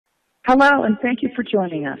Hello, and thank you for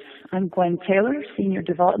joining us. I'm Gwen Taylor, Senior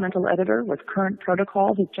Developmental Editor with Current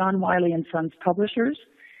Protocols at John Wiley & Sons Publishers,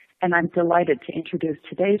 and I'm delighted to introduce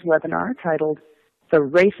today's webinar titled, The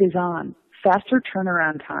Race is On, Faster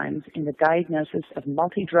Turnaround Times in the Diagnosis of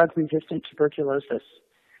Multidrug-Resistant Tuberculosis.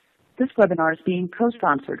 This webinar is being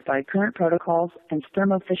co-sponsored by Current Protocols and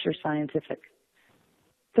Thermo Fisher Scientific.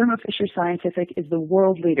 Thermo Fisher Scientific is the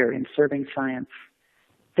world leader in serving science.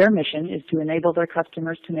 Their mission is to enable their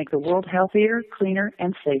customers to make the world healthier, cleaner,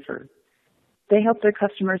 and safer. They help their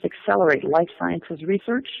customers accelerate life sciences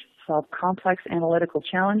research, solve complex analytical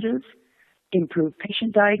challenges, improve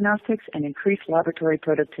patient diagnostics, and increase laboratory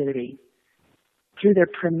productivity. Through their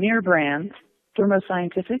premier brands, Thermo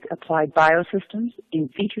Scientific, Applied Biosystems,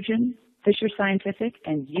 Invitrogen, Fisher Scientific,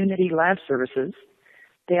 and Unity Lab Services,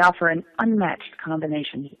 they offer an unmatched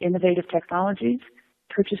combination of innovative technologies,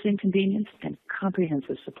 purchasing convenience, and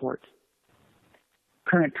comprehensive support.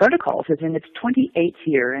 Current Protocols is in its 28th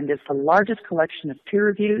year and is the largest collection of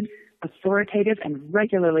peer-reviewed, authoritative, and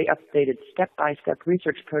regularly updated step-by-step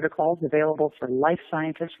research protocols available for life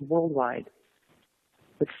scientists worldwide.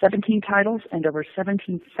 With 17 titles and over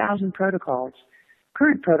 17,000 protocols,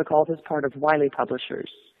 Current Protocols is part of Wiley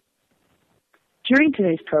Publishers. During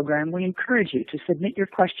today's program, we encourage you to submit your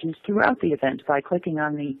questions throughout the event by clicking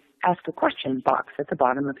on the Ask a Question box at the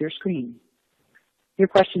bottom of your screen. Your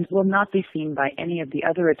questions will not be seen by any of the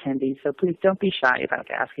other attendees, so please don't be shy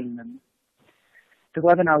about asking them. The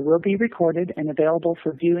webinar will be recorded and available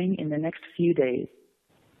for viewing in the next few days.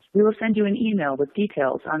 We will send you an email with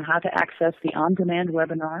details on how to access the on-demand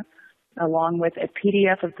webinar, along with a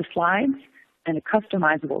PDF of the slides and a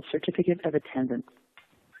customizable certificate of attendance.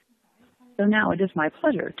 So now it is my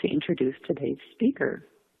pleasure to introduce today's speaker.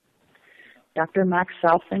 Dr. Max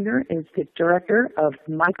Salfinger is the Director of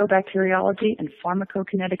Mycobacteriology and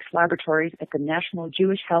Pharmacokinetics Laboratories at the National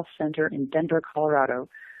Jewish Health Center in Denver, Colorado.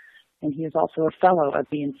 And he is also a Fellow of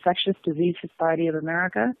the Infectious Disease Society of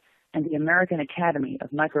America and the American Academy of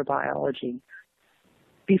Microbiology.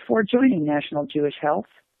 Before joining National Jewish Health,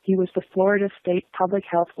 he was the Florida State Public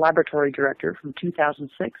Health Laboratory Director from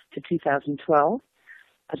 2006 to 2012,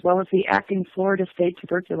 as well as the acting Florida State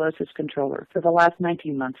Tuberculosis Controller for the last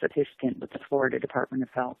 19 months of his stint with the Florida Department of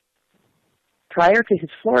Health. Prior to his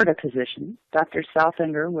Florida position, Dr.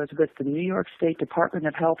 Salfinger was with the New York State Department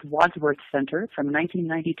of Health Wadsworth Center from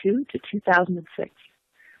 1992 to 2006.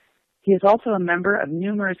 He is also a member of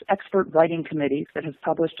numerous expert writing committees that have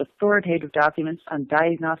published authoritative documents on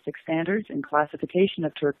diagnostic standards and classification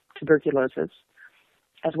of tuberculosis,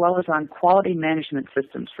 as well as on quality management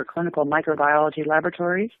systems for clinical microbiology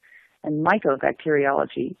laboratories and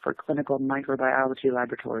mycobacteriology for clinical microbiology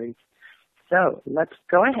laboratories. So let's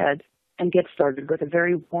go ahead and get started with a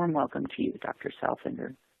very warm welcome to you, Dr.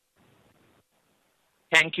 Salfinger.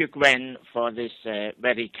 Thank you, Gwen, for this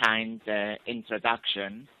very kind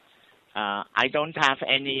introduction. I don't have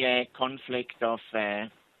any conflict of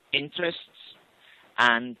interests,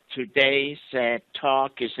 and today's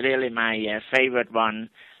talk is really my favorite one.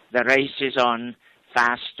 The race is on,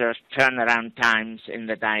 faster turnaround times in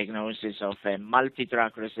the diagnosis of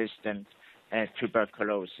multidrug-resistant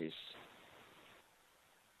tuberculosis.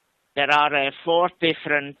 There are 4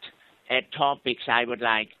 different topics I would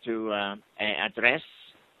like to address.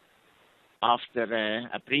 After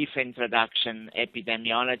a brief introduction,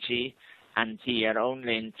 epidemiology, and here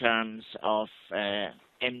only in terms of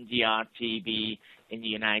MDR-TB in the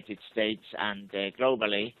United States and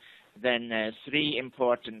globally, then 3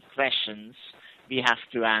 important questions we have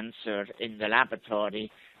to answer in the laboratory,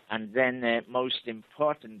 and then most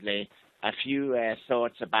importantly, a few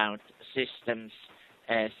thoughts about systems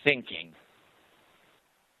thinking.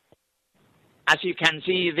 As you can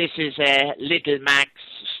see, this is little Max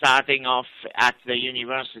starting off at the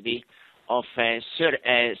University of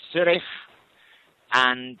Zurich,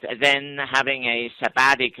 and then having a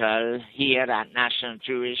sabbatical here at National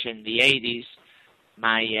Jewish in the 80s,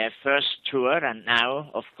 my first tour, and now,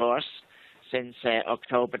 of course, since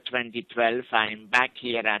October 2012, I'm back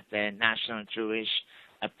here at the National Jewish,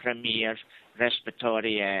 a premier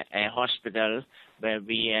respiratory hospital where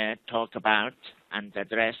we talk about and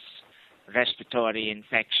address respiratory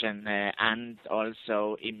infection and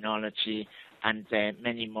also immunology and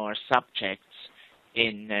many more subjects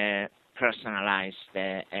in personalized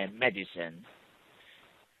medicine.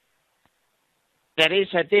 There is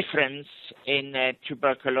a difference in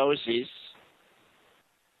tuberculosis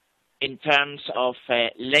in terms of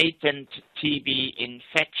latent TB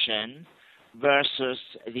infection versus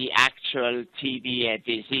the actual TB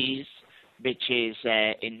disease, which is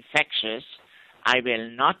infectious. I will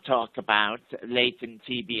not talk about latent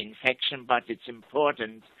TB infection, but it's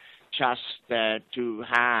important just to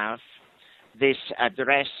have this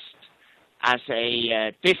addressed as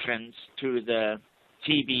a difference to the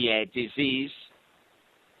TB disease.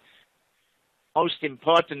 Most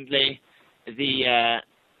importantly, the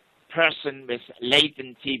person with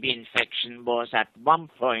latent TB infection was at one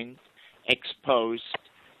point exposed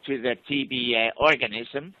to the TB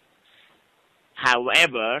organism.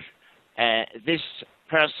 However, this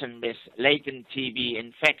person with latent TB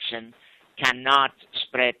infection cannot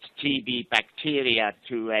spread TB bacteria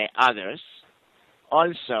to others.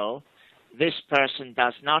 Also, this person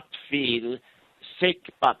does not feel sick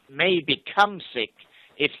but may become sick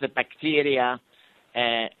if the bacteria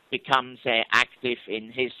becomes active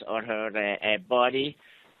in his or her body.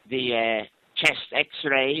 The chest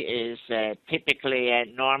X-ray is typically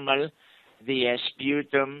normal. The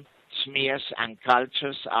sputum, smears and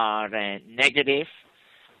cultures are negative,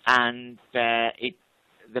 and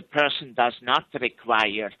the person does not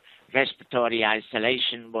require respiratory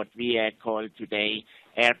isolation, what we call today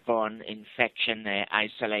airborne infection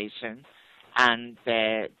isolation. And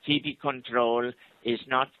TB control is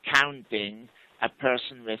not counting a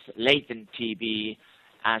person with latent TB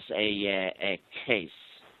as a case.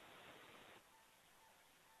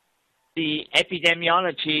 The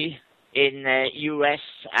epidemiology in US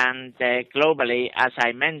and globally, as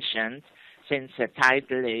I mentioned, since the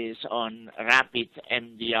title is on rapid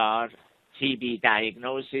MDR TB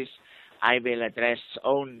diagnosis, I will address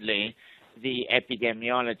only the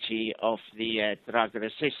epidemiology of the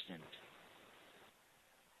drug-resistant.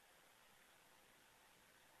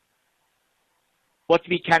 What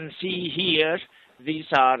we can see here, these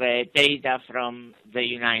are data from the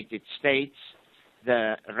United States.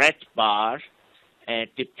 The red bar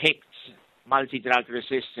depicts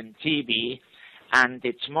multidrug-resistant TB, and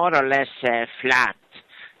it's more or less flat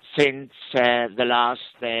since the last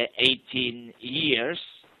 18 years.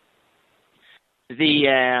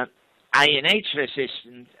 The INH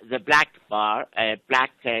resistant, the black bar,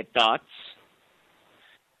 black dots,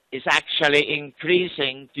 is actually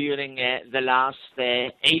increasing during the last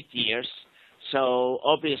 8 years. So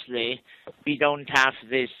obviously we don't have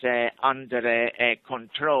this under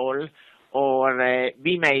control, or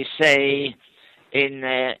we may say in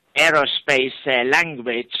aerospace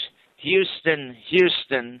language, Houston,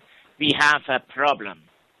 Houston, we have a problem.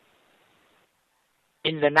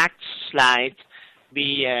 In the next slide,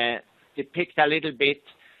 we depict a little bit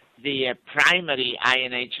the primary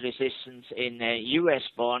INH resistance in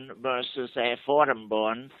US-born versus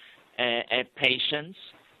foreign-born patients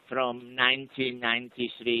from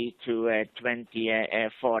 1993 to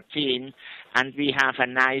 2014, and we have a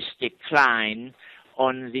nice decline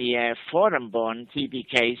on the foreign-born TB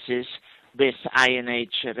cases with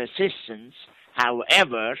INH resistance.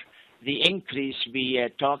 However, the increase we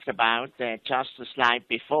talked about just a slide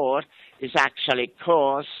before is actually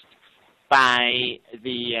caused by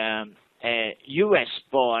the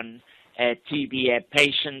US-born TB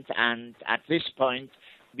patient, and at this point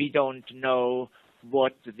we don't know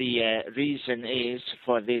what the reason is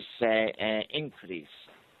for this increase.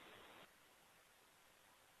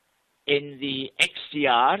 In the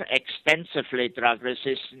XDR, extensively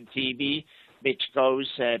drug-resistant TB, which goes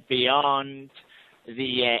beyond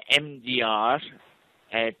the MDR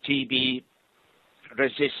TB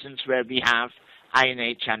resistance, where we have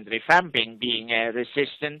INH and rifampin being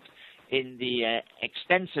resistant. In the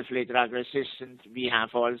extensively drug-resistant, we have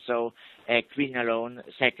also quinolone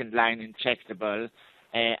second-line injectable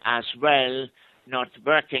as well, not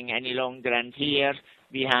working any longer. And here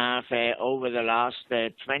we have, over the last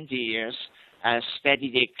 20 years, a steady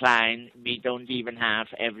decline. We don't even have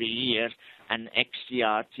every year an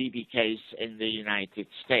XDR TB case in the United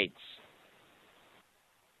States.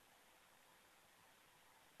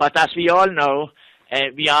 But as we all know,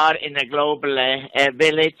 we are in a global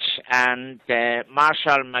village, and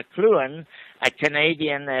Marshall McLuhan, a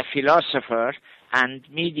Canadian philosopher and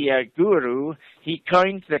media guru, he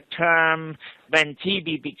coined the term when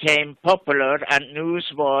TB became popular and news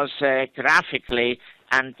was graphically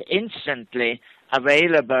and instantly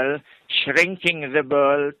available, shrinking the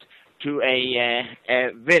world to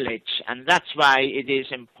a village. And that's why it is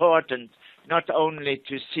important not only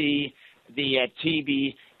to see the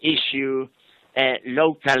TB issue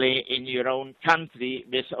locally in your own country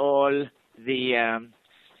with all the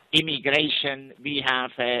immigration, we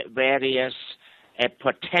have various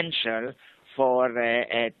potential for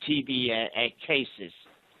TB cases.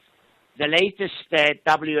 The latest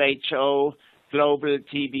WHO global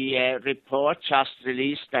TB report, just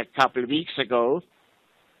released a couple of weeks ago,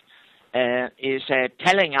 is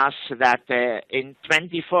telling us that in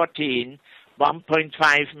 2014,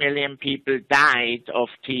 1.5 million people died of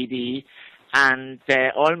TB, and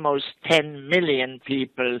almost 10 million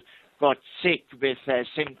people got sick with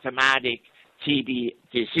symptomatic TB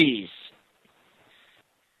disease.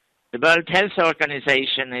 The World Health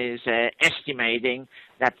Organization is estimating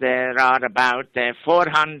that there are about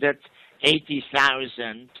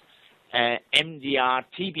 480,000 MDR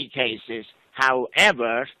TB cases.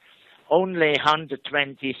 However, only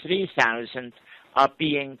 123,000 are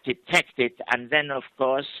being detected, and then, of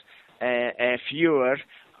course, fewer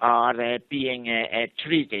are being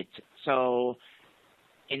treated. So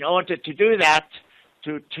in order to do that,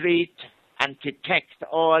 to treat and detect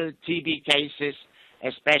all TB cases,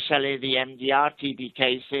 especially the MDR TB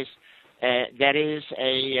cases, there is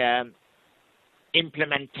a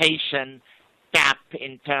implementation gap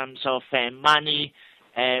in terms of money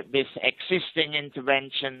with existing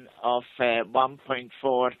intervention of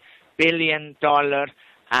 $1.4 billion,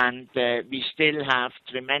 and we still have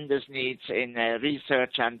tremendous needs in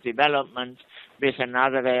research and development with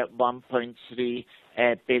another $1.3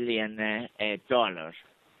 billion.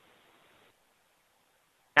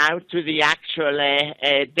 Now to the actual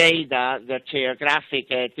data, the geographic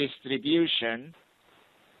distribution.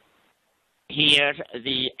 Here,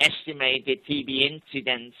 the estimated TB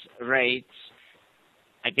incidence rates,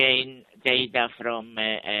 again, data from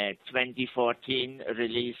 2014,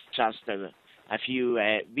 released just a few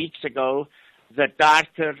weeks ago. The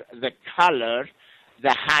darker the color,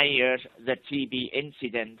 the higher the TB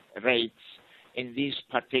incidence rates in these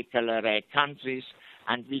particular countries,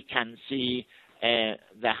 and we can see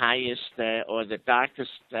the highest or the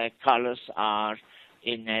darkest colors are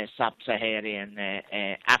in sub-Saharan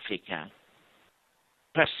Africa.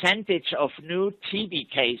 Percentage of new TB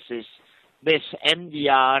cases with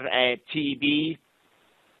MDR TB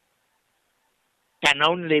can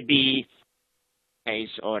only be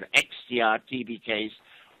case or XDR TB case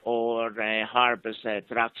or harbors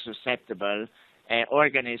drug susceptible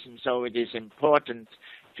organisms. So it is important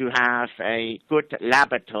to have a good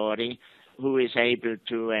laboratory who is able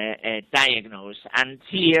to diagnose. And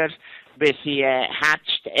here with the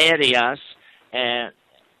hatched areas,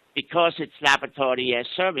 because it's laboratory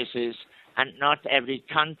services and not every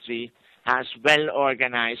country has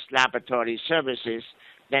well-organized laboratory services,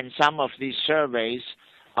 then some of these surveys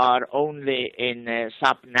are only in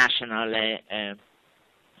subnational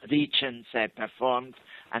regions performed,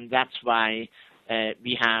 and that's why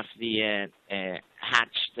we have the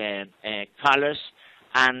hatched colors.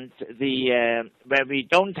 And the where we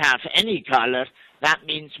don't have any color, that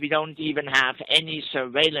means we don't even have any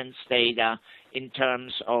surveillance data in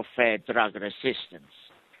terms of drug resistance.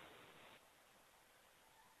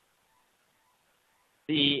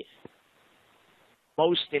 The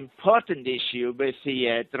most important issue with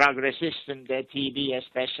the drug-resistant TB,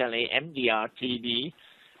 especially MDR TB,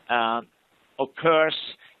 occurs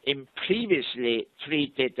in previously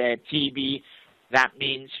treated TB. That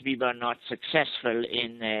means we were not successful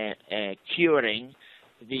in curing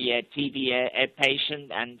the TB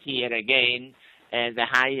patient, and here again, the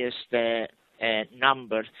highest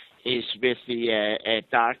number is with the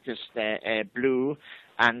darkest blue,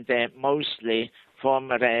 and mostly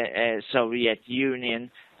former Soviet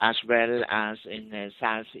Union, as well as in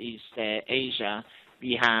Southeast Asia,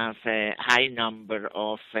 we have a high number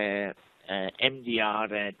of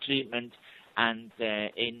MDR treatment, and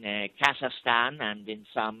in Kazakhstan and in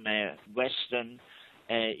some Western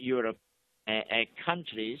Europe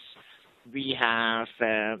countries, we have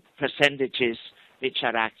percentages which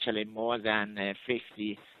are actually more than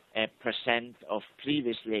 50% of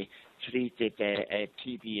previously treated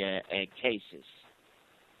TB cases.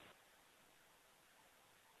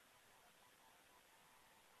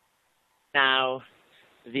 Now,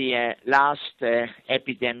 the last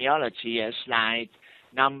epidemiology slide,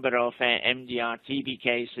 number of MDR TB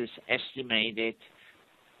cases estimated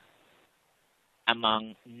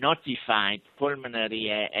among notified pulmonary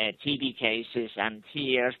TB cases, and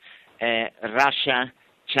here Russia,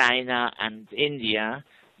 China, and India,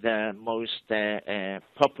 the most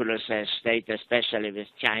populous state, especially with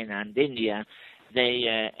China and India,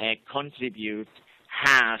 they contribute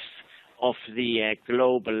half of the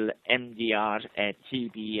global MDR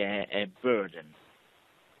TB burden.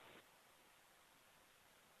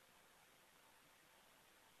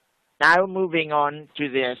 Now moving on to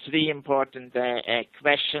the three important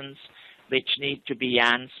questions which need to be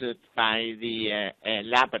answered by the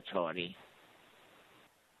laboratory.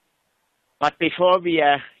 But before we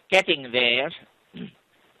are getting there,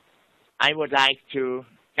 I would like to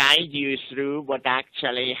guide you through what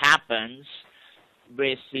actually happens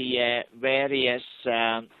with the various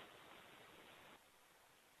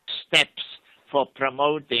steps for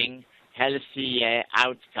promoting healthy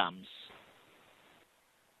outcomes.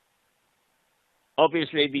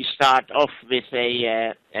 Obviously, we start off with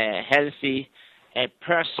a healthy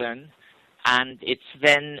person, and it's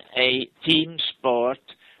then a team sport,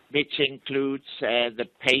 which includes the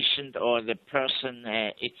patient or the person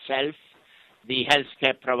itself, the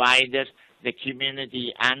healthcare provider, the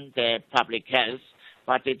community, and public health.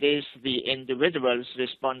 But it is the individual's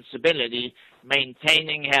responsibility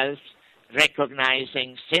maintaining health,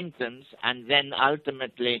 recognizing symptoms, and then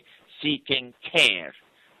ultimately seeking care.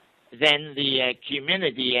 Then the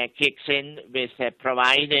community kicks in with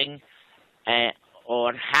providing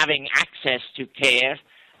or having access to care,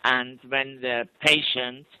 and when the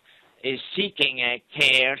patient is seeking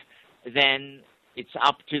care, then it's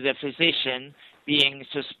up to the physician, being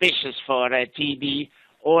suspicious for TB,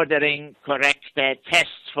 ordering correct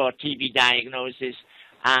tests for TB diagnosis,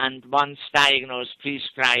 and once diagnosed,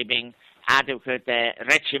 prescribing adequate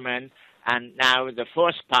regimen. And now the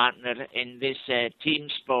fourth partner in this team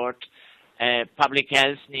sport, public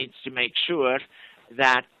health, needs to make sure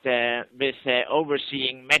that with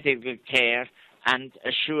overseeing medical care and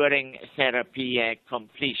assuring therapy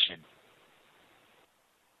completion.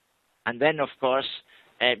 And then, of course,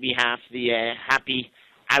 we have the happy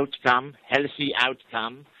outcome, healthy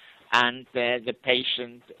outcome, and the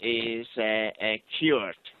patient is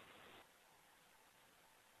cured.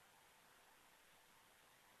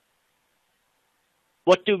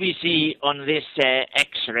 What do we see on this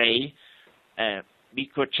X-ray? We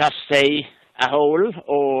could just say a hole,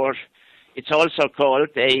 or it's also called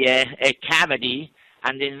a cavity,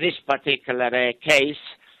 and in this particular case,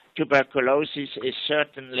 tuberculosis is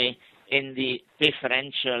certainly in the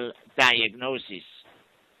differential diagnosis.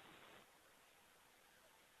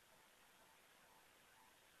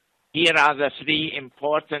 Here are the three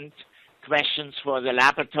important questions for the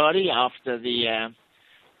laboratory after the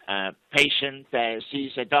patient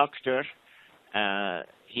sees a doctor.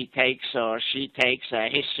 He takes or she takes a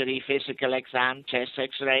history, physical exam, chest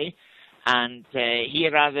X-ray, and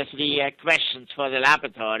here are the three questions for the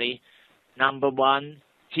laboratory. Number one,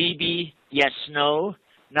 TB, yes, no.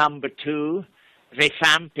 Number two,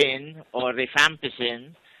 rifampin or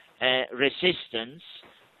rifampicin resistance,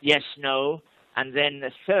 yes, no. And then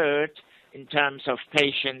the third, in terms of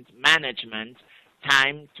patient management,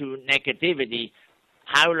 time to negativity.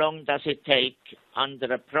 How long does it take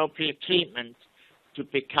under appropriate treatment to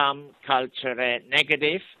become culture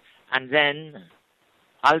negative? And then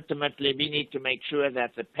ultimately we need to make sure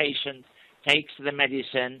that the patient takes the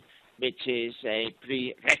medicine, which is a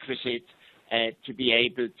prerequisite to be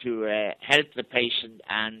able to help the patient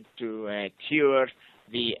and to cure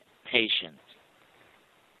the patient.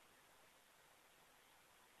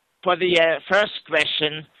 For the first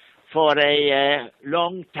question, for a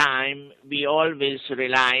long time, we always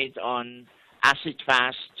relied on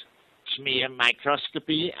acid-fast smear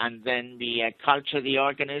microscopy, and then we culture the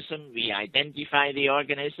organism, we identify the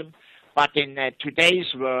organism. But in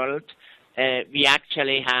today's world, we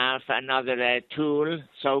actually have another tool,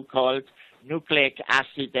 so-called nucleic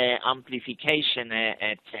acid amplification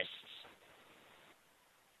tests.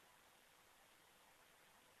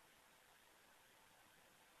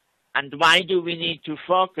 And why do we need to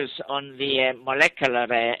focus on the molecular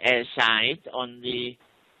side? On the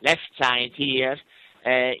left side here,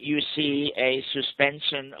 you see a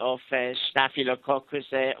suspension of Staphylococcus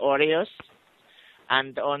aureus.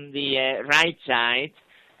 And on the right side,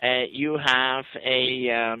 you have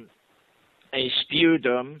a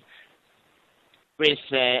sputum with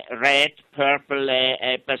red, purple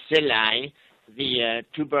bacilli, the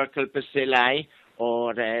tubercle bacilli,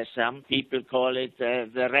 or some people call it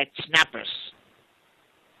the red snappers.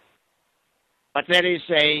 But there is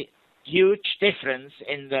a huge difference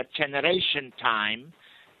in the generation time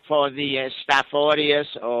for the Staph aureus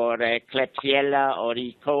or Klebsiella or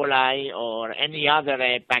E. coli or any other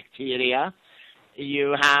bacteria.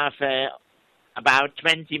 You have about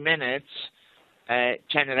 20 minutes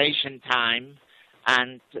generation time,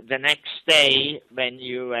 and the next day when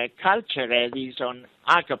you culture these on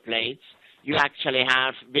agar plates, you actually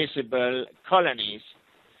have visible colonies.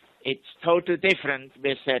 It's totally different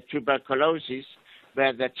with tuberculosis,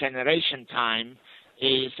 where the generation time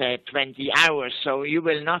is 20 hours. So you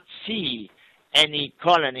will not see any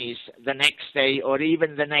colonies the next day or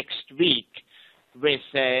even the next week with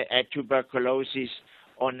tuberculosis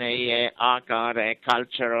on a agar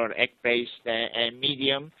culture or egg-based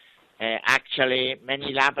medium. Actually,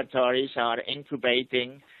 many laboratories are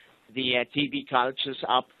incubating the TB cultures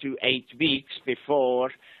up to 8 weeks before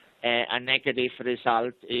a negative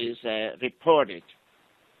result is reported.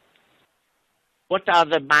 What are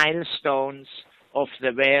the milestones of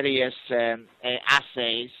the various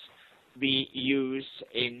assays we use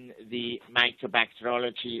in the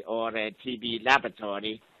microbacteriology or TB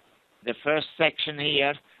laboratory. The first section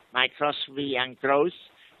here, microscopy and growth,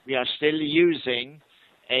 we are still using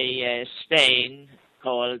a stain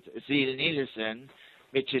called Ziehl-Nielsen,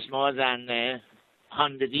 which is more than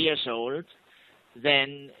 100 years old.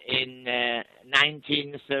 Then in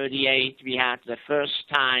 1938, we had the first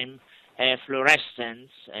time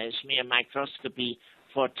fluorescence smear microscopy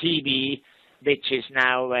for TB, which is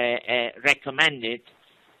now recommended.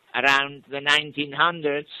 Around the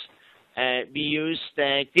 1900s, we used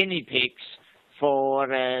guinea pigs for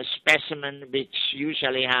specimens which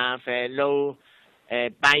usually have low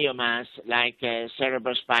biomass, like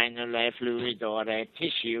cerebrospinal fluid or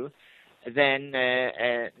tissue. Then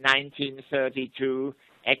 1932,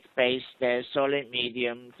 egg-based solid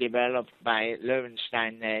medium developed by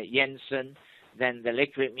Löwenstein Jensen. Then the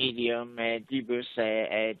liquid medium, Dibus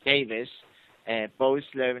Davis, both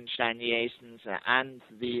Löwenstein Jensens and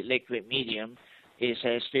the liquid medium is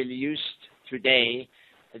still used today.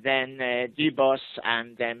 Then Dubos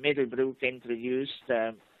and Middlebrook introduced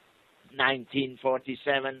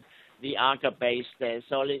 1947 the agar-based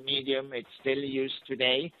solid medium. It's still used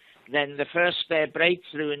today. Then the first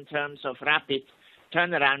breakthrough in terms of rapid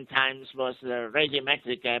turnaround times was the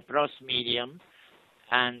radiometric bros medium,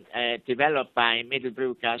 and developed by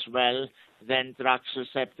Middlebrook as well. Then drug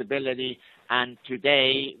susceptibility, and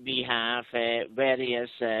today we have various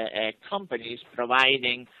companies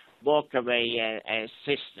providing walkaway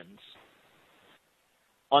systems.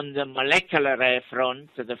 On the molecular front,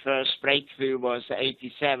 the first breakthrough was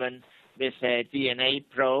 87 with DNA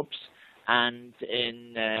probes, and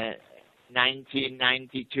in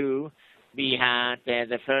 1992 we had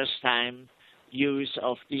the first time use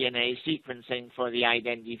of DNA sequencing for the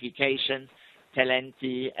identification.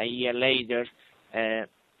 Talenti, a year later,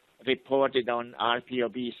 reported on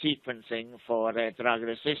RPOB sequencing for drug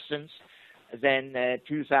resistance. Then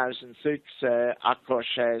 2006,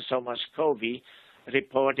 Akos Somoskovi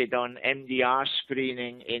reported on MDR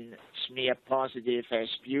screening in smear-positive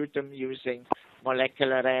sputum using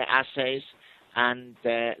molecular assays. And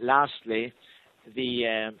lastly,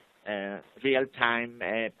 the real-time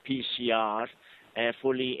PCR,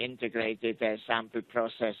 fully integrated sample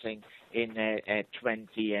processing in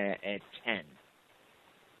 2010.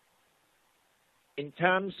 In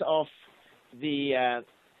terms of the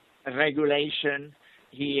regulation,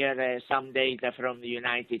 here some data from the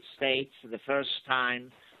United States. The first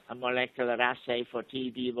time a molecular assay for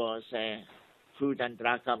TB was Food and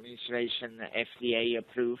Drug Administration FDA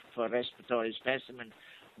approved for respiratory specimen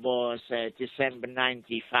was December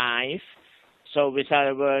 95. So with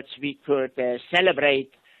other words, we could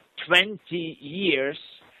celebrate 20 years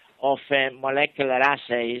of molecular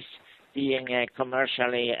assays being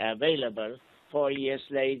commercially available. 4 years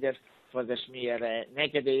later, for the smear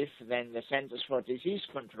negative, then the Centers for Disease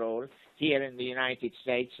Control here in the United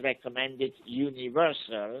States recommended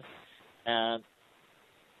universal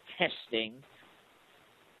testing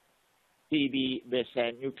TB with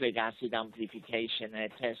nucleic acid amplification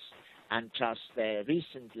tests, and just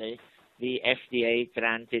recently the FDA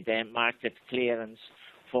granted market clearance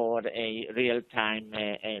for a real-time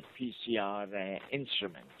PCR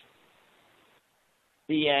instrument.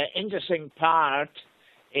 The interesting part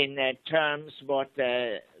in terms what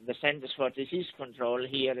the Centers for Disease Control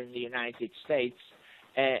here in the United States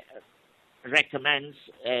recommends,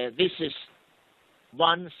 this is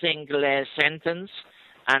one single sentence,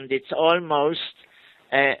 and it's almost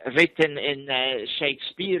written in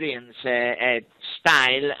Shakespearean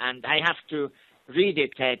style, and I have to read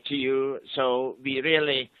it to you so we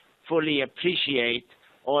really fully appreciate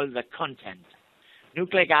all the content.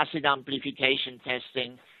 Nucleic acid amplification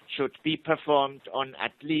testing should be performed on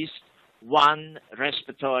at least one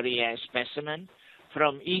respiratory specimen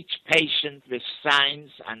from each patient with signs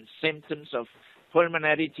and symptoms of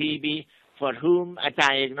pulmonary TB for whom a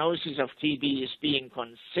diagnosis of TB is being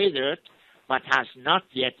considered but has not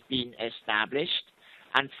yet been established,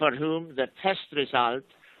 and for whom the test result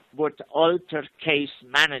would alter case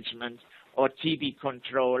management or TB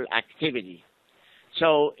control activity.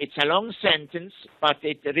 So it's a long sentence, but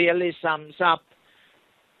it really sums up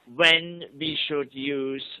when we should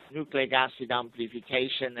use nucleic acid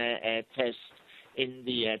amplification test in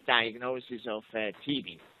the diagnosis of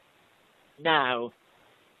TB. Now,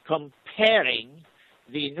 comparing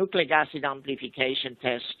the nucleic acid amplification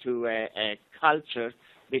test to a culture,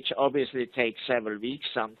 which obviously takes several weeks,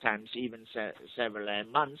 sometimes even several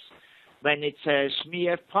months, when it's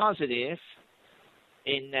smear positive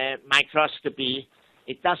in microscopy,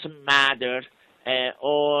 it doesn't matter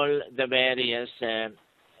all the various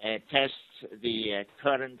tests, the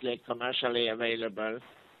currently commercially available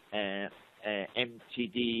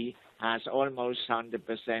MTD has almost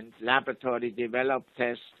 100%, laboratory developed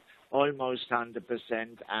test almost 100%,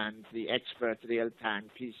 and the expert real-time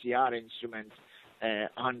PCR instrument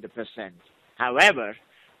 100%. However,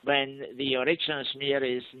 when the original smear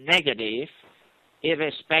is negative,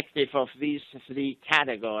 irrespective of these three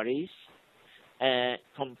categories,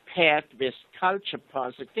 compared with culture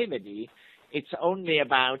positivity, it's only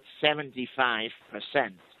about 75%.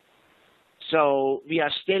 So we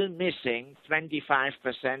are still missing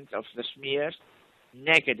 25% of the smear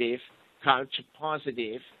negative, culture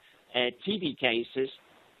positive TB cases,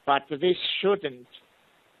 but this shouldn't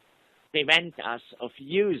prevent us of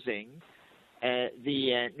using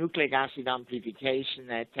the nucleic acid amplification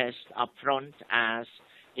test up front as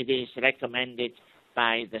it is recommended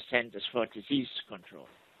by the Centers for Disease Control.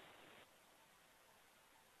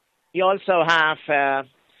 We also have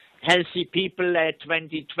Healthy People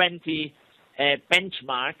 2020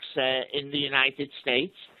 benchmarks in the United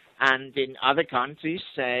States and in other countries,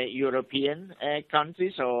 European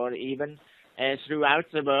countries, or even throughout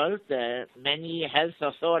the world. Many health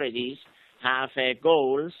authorities have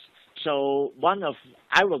goals. So one of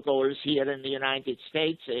our goals here in the United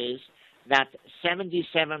States is that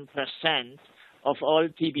 77% of all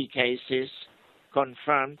TB cases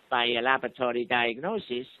confirmed by a laboratory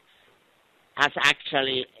diagnosis has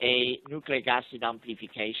actually a nucleic acid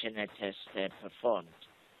amplification test performed.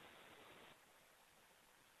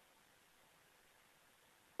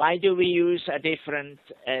 Why do we use a different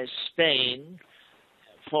stain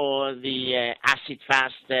for the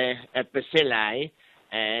acid-fast bacilli?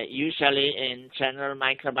 Usually in general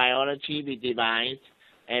microbiology, we divide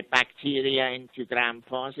bacteria into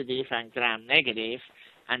gram-positive and gram-negative.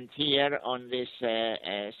 And here on this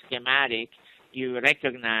schematic, you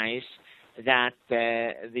recognize that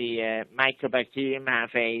the mycobacterium have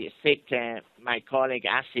a thick mycolic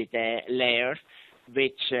acid layer,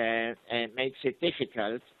 which makes it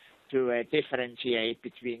difficult to differentiate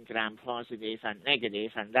between gram-positive and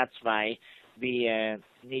negative, and that's why we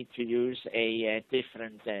need to use a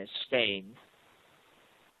different stain.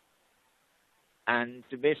 And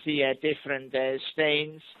with the different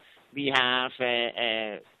stains, we have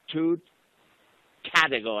two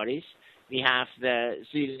categories. We have the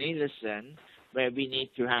Ziel-Nielsen, where we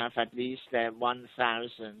need to have at least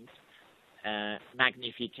 1,000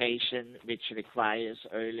 magnification, which requires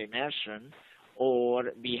early immersion, or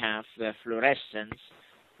we have the fluorescence,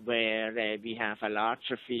 where we have a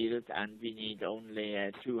larger field and we need only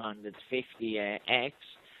 250x.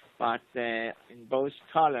 But in both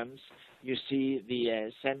columns, you see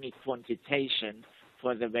the semi-quantitation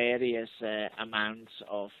for the various amounts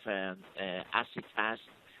of acid-fast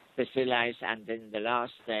bacilli, and in the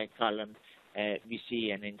last column, we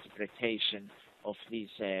see an interpretation of these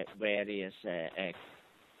various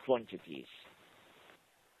quantities.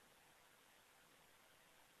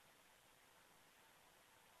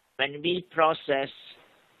 When we process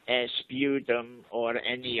sputum or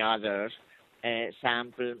any other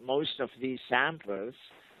sample, most of these samples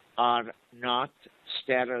are not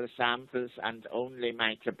sterile samples and only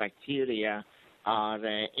mycobacteria are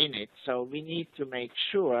in it. So we need to make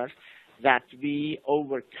sure that we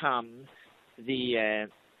overcome the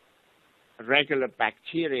regular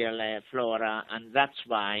bacterial flora, and that's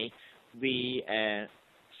why we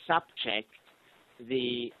subject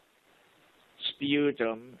the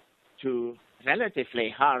sputum to relatively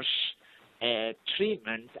harsh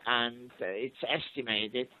treatment, and it's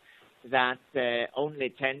estimated that only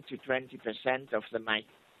 10 to 20% of the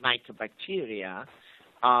mycobacteria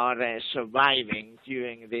are surviving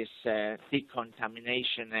during this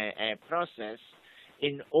decontamination process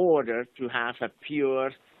in order to have a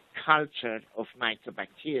pure culture of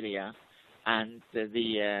mycobacteria, and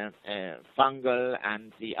the fungal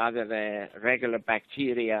and the other regular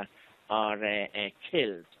bacteria are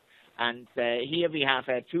killed. And here we have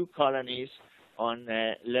two colonies on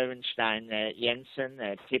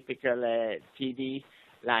Löwenstein-Jensen, typical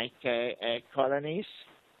TB-like colonies.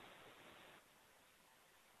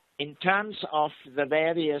 In terms of the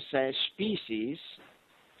various species,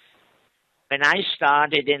 when I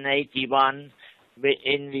started in '81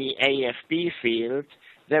 in the AFB field,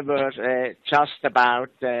 there were just about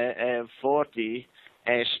 40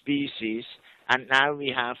 species, and now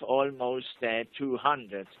we have almost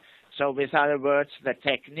 200. So with other words, the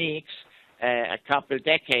techniques a couple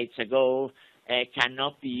decades ago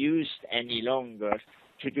cannot be used any longer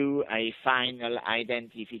to do a final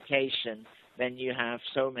identification when you have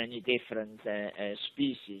so many different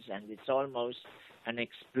species, and it's almost an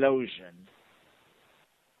explosion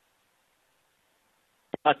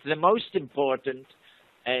But the most important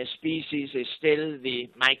species is still the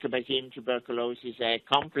Mycobacterium tuberculosis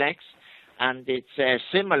complex, and it's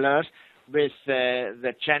similar with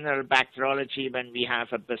the general bacteriology. When we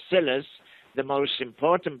have a bacillus, the most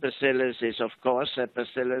important bacillus is, of course,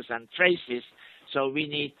 Bacillus anthracis. So we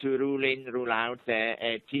need to rule in, rule out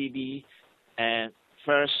TB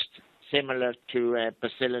first, similar to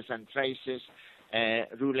Bacillus anthracis,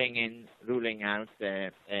 ruling in, ruling out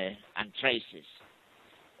anthracis.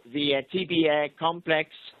 The TB complex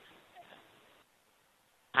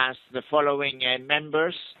has the following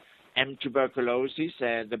members: M. tuberculosis,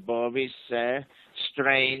 the Bovis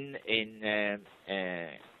strain in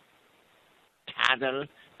cattle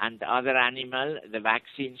and other animal, the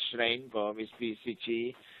vaccine strain, Bovis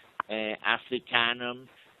BCG, Africanum,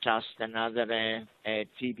 just another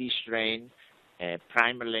TB strain,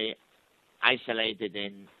 primarily isolated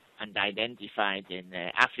in and identified in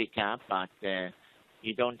Africa, but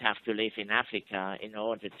you don't have to live in Africa in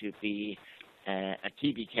order to be a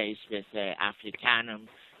TB case with Africanum,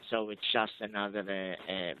 so it's just another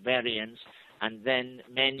variant. And then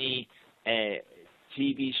many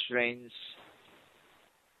TB strains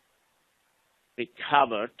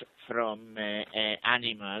recovered from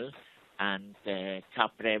animal, and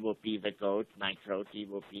Capre would be the goat, Microti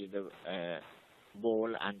would be the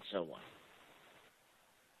bull, and so on.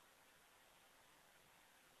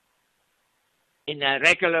 In a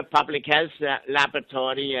regular public health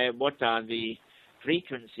laboratory, what are the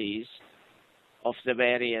frequencies of the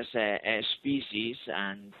various species?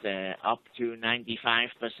 And up to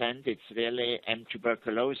 95%, it's really M.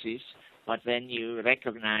 tuberculosis. But then you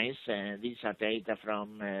recognize, these are data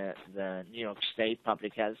from the New York State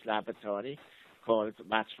Public Health Laboratory called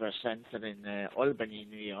Wadsworth Center in Albany,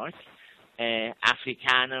 New York.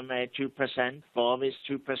 Africanum 2%, Bovis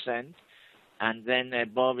 2%, and then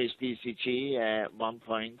Bovis BCG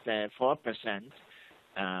 1.4%.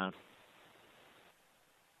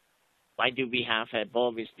 Why do we have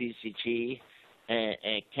Bovis BCG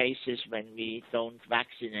cases when we don't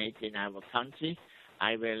vaccinate in our country?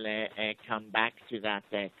 I will come back to that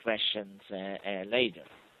questions later.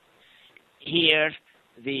 Here,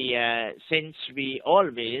 since we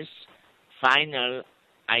always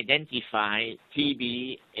identify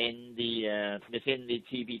TB in within the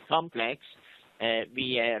TB complex,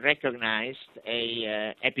 we recognized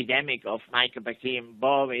a epidemic of Mycobacterium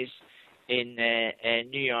bovis in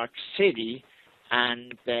New York City,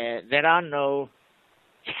 and there are no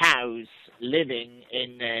cows living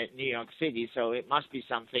in New York City, so it must be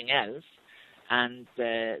something else. And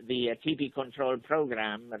the TB control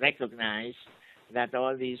program recognized that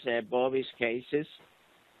all these bovis cases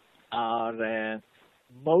are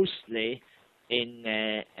mostly in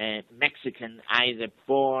Mexican, either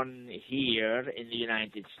born here in the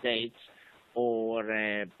United States or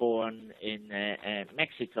born in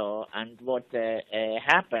Mexico. And what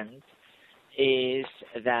happened is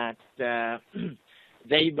that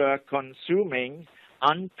they were consuming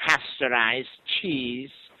unpasteurized cheese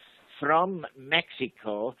from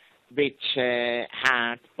Mexico, which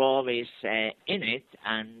had bovis in it.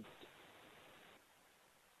 And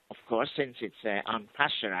of course, since it's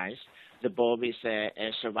unpasteurized, the bovis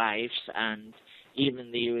survives, and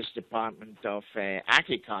even the U.S. Department of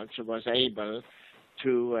Agriculture was able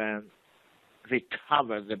to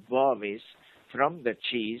recover the bovis from the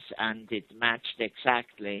cheese, and it matched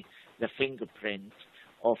exactly the fingerprint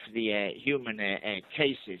of the human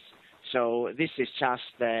cases. So this is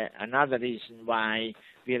just another reason why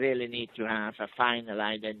we really need to have a final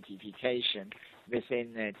identification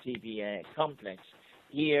within the TB complex.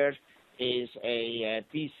 Here is a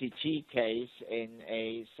BCG case in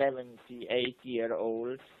a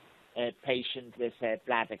 78-year-old patient with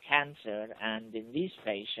bladder cancer, and in these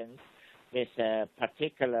patients with a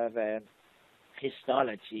particular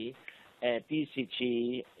histology,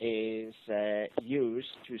 BCG is used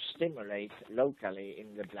to stimulate locally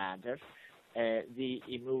in the bladder the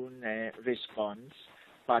immune response.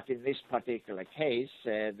 But in this particular case,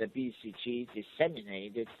 the BCG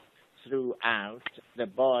disseminated throughout the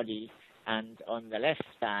body, and on the left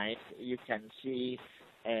side you can see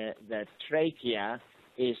the trachea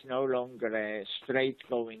is no longer straight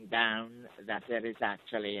going down, that there is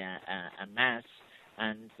actually a mass,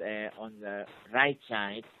 and on the right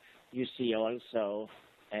side you see also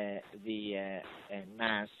the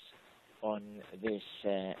mass on this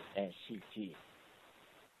CT.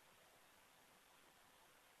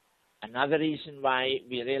 Another reason why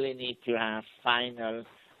we really need to have final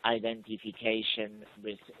identification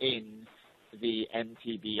within the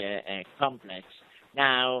MTB complex.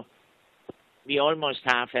 Now, we almost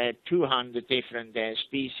have 200 different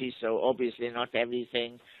species, so obviously not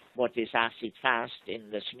everything what is acid fast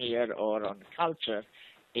in the smear or on culture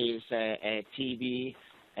is TB.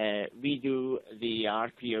 We do the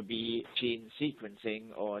RPOB gene sequencing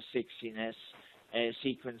or 16S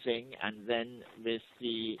sequencing, and then with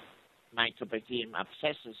the Mycobacterium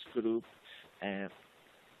abscessus group,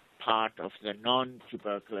 part of the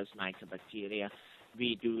non-tuberculous mycobacteria,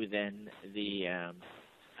 we do then the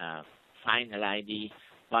final ID.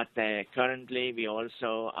 But currently we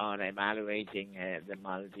also are evaluating the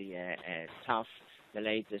MALDI-TOF, the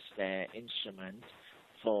latest instrument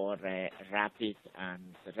for rapid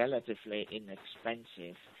and relatively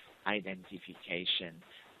inexpensive identification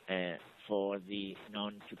for the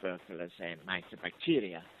non-tuberculous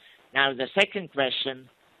mycobacteria. Now the second question,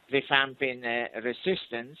 rifampin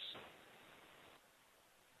resistance.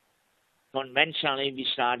 Conventionally, we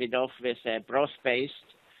started off with broth-based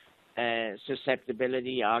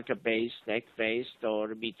susceptibility, agar-based, egg-based,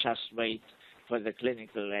 or we just wait for the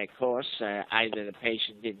clinical course. Either the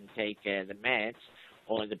patient didn't take the meds,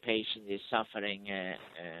 or the patient is suffering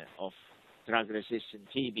of drug-resistant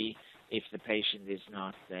TB if the patient is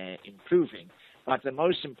not improving. But the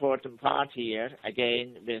most important part here,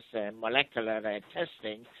 again, with molecular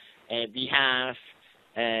testing, we have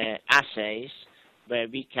assays where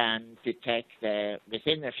we can detect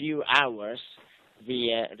within a few hours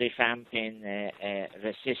the rifampin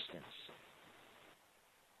resistance.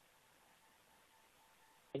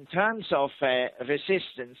 In terms of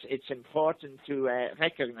resistance, it's important to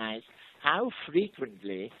recognize how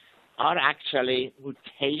frequently are actually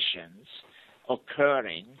mutations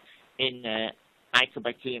occurring in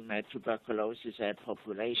Mycobacterium tuberculosis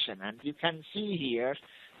population. And you can see here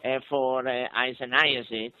for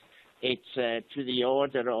isoniazid, it's to the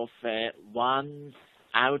order of 1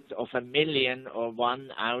 out of 1 million or 1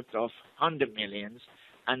 out of 100 millions.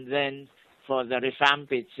 And then for the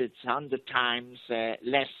rifampids, it's 100 times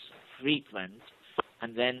less frequent.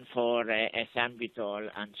 And then for ethambutol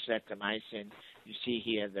and streptomycin, you see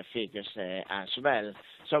here the figures as well.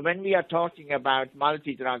 So when we are talking about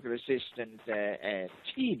multidrug-resistant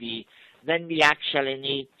TB, then we actually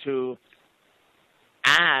need to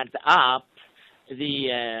add up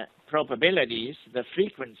the probabilities, the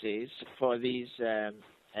frequencies for these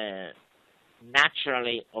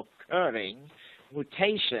naturally occurring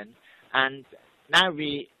mutation. And now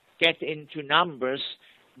we get into numbers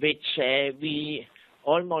which we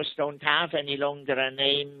almost don't have any longer a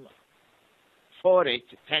name for it,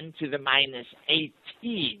 10 to the minus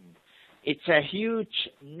 18. It's a huge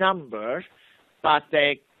number, but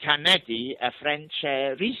Canetti, a French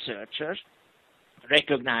researcher,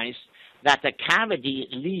 recognized that a cavity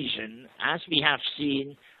lesion, as we have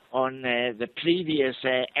seen on the previous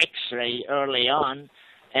X-ray early on,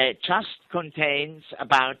 just contains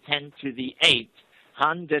about 10 to the 8,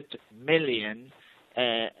 100 million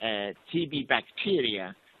TB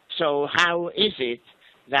bacteria. So how is it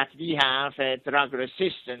that we have drug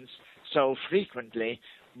resistance so frequently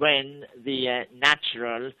when the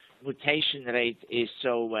natural mutation rate is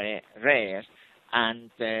so rare? And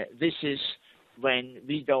this is when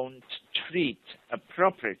we don't treat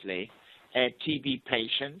appropriately TB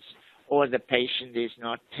patients, or the patient is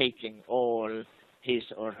not taking all his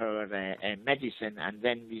or her medicine, and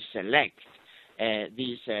then we select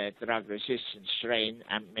these drug-resistant strain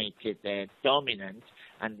and make it dominant,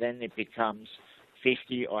 and then it becomes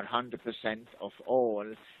 50 or 100% of all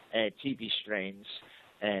TB strains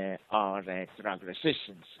are drug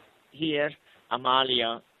resistant. Here,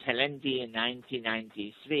 Amalio Talenti in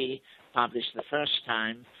 1993 published the first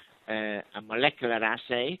time a molecular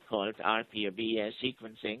assay called RPOB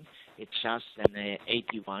sequencing. It's just an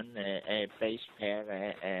 81 base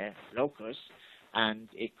pair locus, and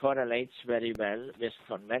it correlates very well with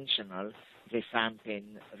conventional rifampin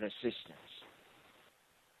resistance.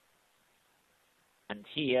 And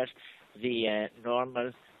here, the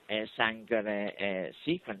normal Sanger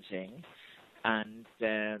sequencing, and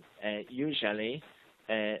usually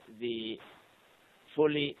the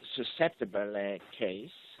fully susceptible case.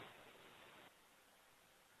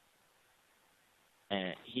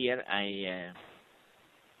 Here I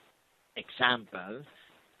example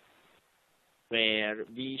where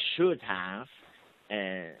we should have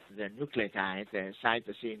the nucleotide,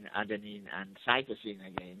 cytosine, adenine, and cytosine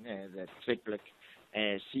again, the triplet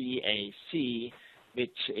CAC, which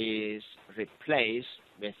is replaced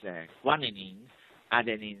with guanine,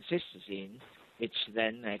 adenine, cytosine, which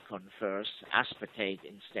then confers aspartate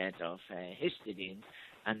instead of histidine,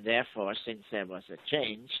 and therefore, since there was a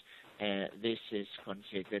change, this is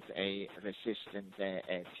considered a resistant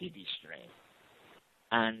TB strain.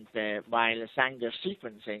 And while Sanger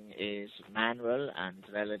sequencing is manual and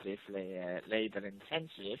relatively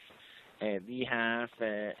labor-intensive, we have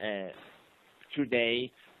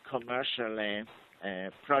today commercial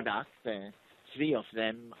products. 3 of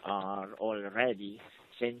them are already,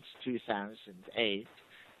 since 2008,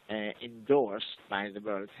 endorsed by the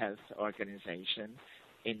World Health Organization.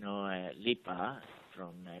 LIPA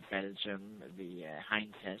from Belgium, the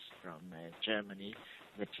Hein test from Germany,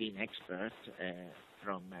 the Gene Expert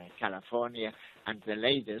from California, and the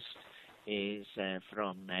latest is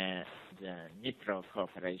from the Nipro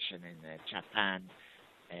Corporation in Japan.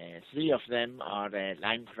 3 of them are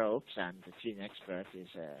Lyme probes, and the Gene Expert is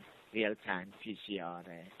a real-time PCR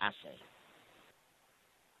assay.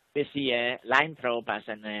 With the Lyme probe as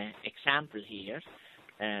an example here,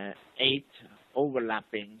 8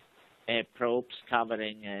 overlapping probes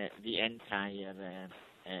covering the entire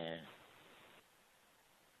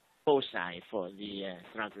foci for the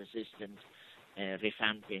drug-resistant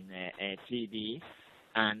rifampin TB,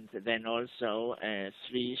 and then also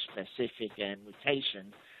 3 specific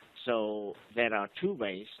mutations. So there are 2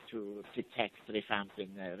 ways to detect rifampin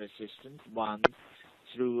resistant. One,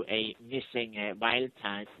 through a missing wild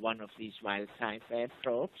type, one of these wild type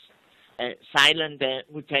probes. Silent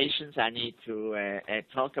mutations, I need to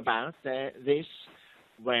talk about this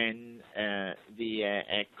when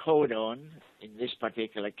the codon, in this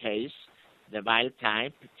particular case, the wild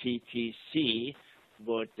type TTC,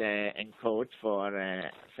 would encode for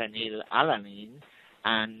phenylalanine,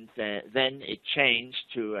 and then it changed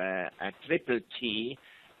to a triple T,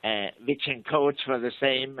 which encodes for the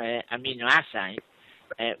same amino acid.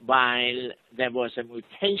 While there was a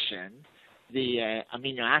mutation, the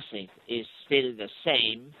amino acid is still the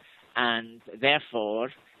same, and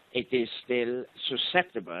therefore it is still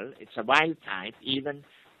susceptible. It's a wild type, even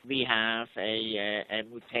we have a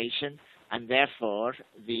mutation, and therefore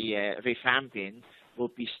the rifampin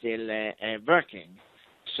would be still working.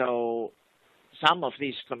 So some of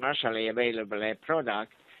these commercially available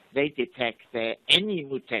products, they detect any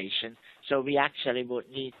mutation, so we actually would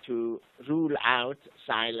need to rule out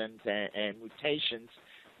silent mutations.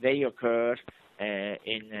 They occur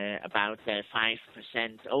in about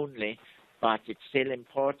 5% only, but it's still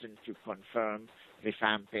important to confirm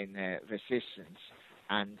rifampin resistance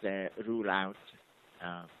and rule out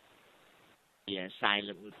the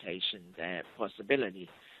silent mutation possibility.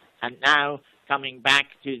 And now, coming back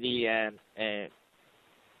to the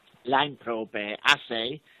Lyme probe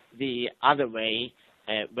assay, the other way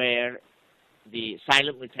where the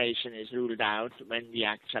silent mutation is ruled out when we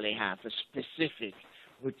actually have a specific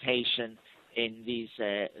mutation in these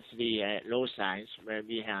 3 loci, where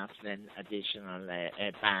we have then additional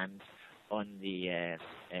bands on the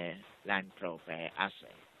Lyme probe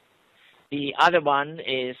assay. The other one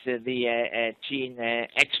is the Gene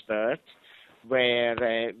Expert, where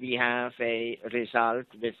we have a result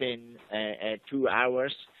within 2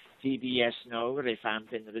 hours. TB, yes, no.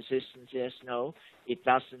 Rifampin resistance, yes, no. It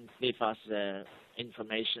doesn't give us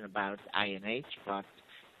information about INH, but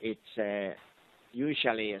it's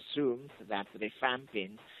usually assumed that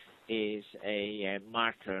rifampin is a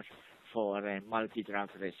marker for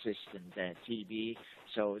multidrug-resistant TB.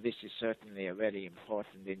 So this is certainly a very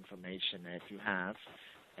important information to have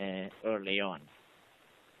early on.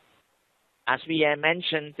 As we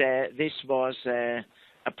mentioned, this was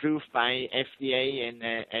approved by FDA in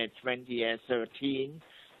 2013.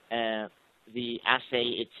 The assay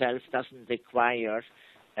itself doesn't require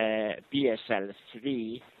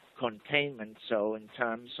BSL-3 containment, so in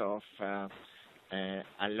terms of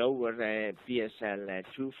a lower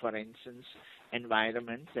BSL-2, for instance,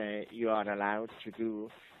 environment, you are allowed to do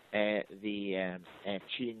the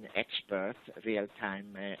Gene Expert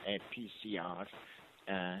real-time PCR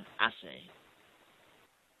assay.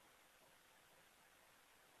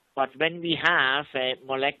 But when we have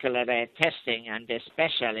molecular testing, and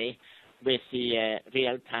especially with the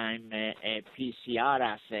real-time PCR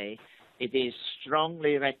assay, it is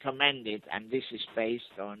strongly recommended, and this is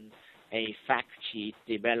based on a fact sheet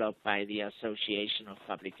developed by the Association of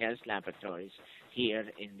Public Health Laboratories here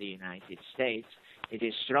in the United States. It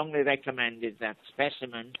is strongly recommended that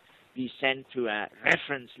specimen be sent to a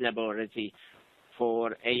reference laboratory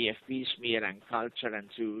for AFP smear and culture as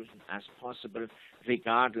soon as possible,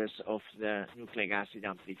 regardless of the nucleic acid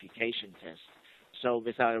amplification test. So,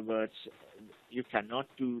 with other words, you cannot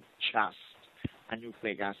do just a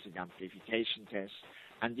nucleic acid amplification test.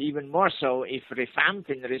 And even more so, if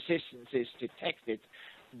rifampin resistance is detected,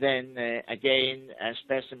 then again, a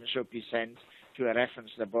specimen should be sent to a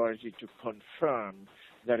reference laboratory to confirm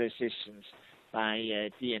the resistance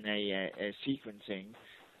by DNA sequencing.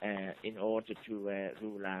 in order to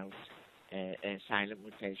rule out a silent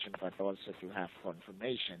mutation, but also to have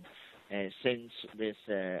confirmation. Since with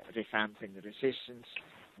rifampin resistance,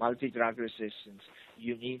 multi-drug resistance,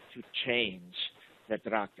 you need to change the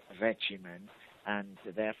drug regimen, and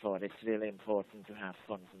therefore it's really important to have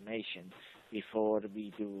confirmation before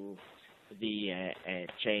we do the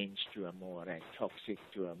change to a more toxic,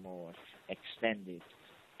 to a more extended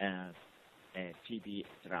TB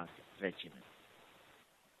drug regimen.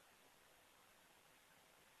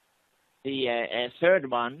 The third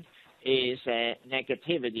one is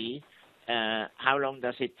negativity. How long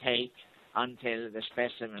does it take until the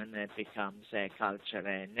specimen becomes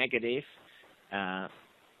culture negative?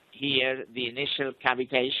 Here, the initial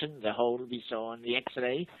cavitation, the hole we saw on the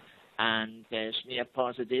X-ray, and smear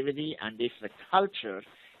positivity, and if the culture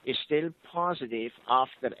is still positive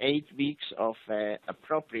after 8 weeks of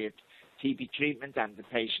appropriate TB treatment and the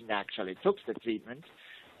patient actually took the treatment,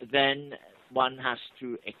 then one has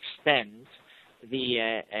to extend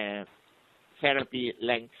the therapy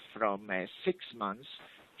length from 6 months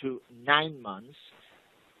to 9 months,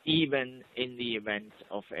 even in the event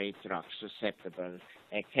of a drug-susceptible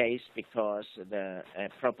case, because the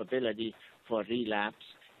probability for relapse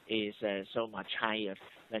is so much higher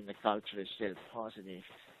when the culture is still positive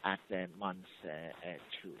at month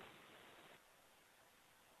 2.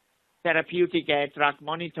 Therapeutic drug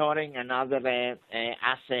monitoring, another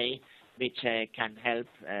assay which can help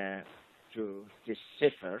to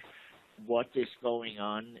decipher what is going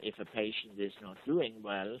on if a patient is not doing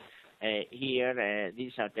well. Here,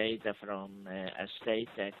 these are data from a state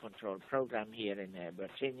control program here in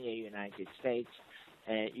Virginia, United States.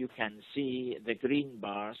 You can see the green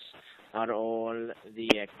bars are all the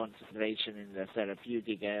concentration in the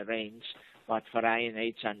therapeutic range, but for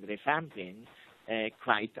INH and rifampin,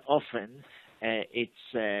 quite often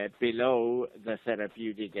it's below the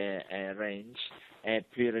therapeutic range.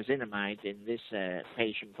 Pyrazinamide in this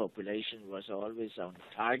patient population was always on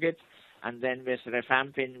target. And then with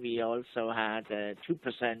rifampin, we also had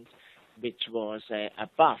 2%, which was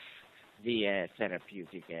above the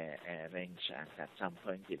therapeutic range, and at some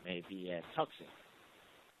point it may be toxic.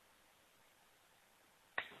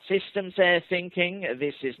 Systems thinking,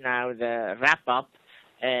 this is now the wrap-up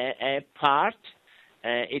part.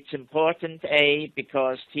 It's important,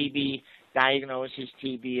 because TB diagnosis,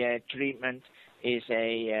 TB treatment is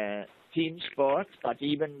a team sport, but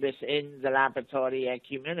even within the laboratory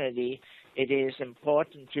community, it is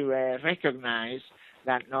important to recognize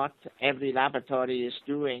that not every laboratory is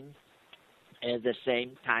doing the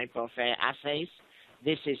same type of assays.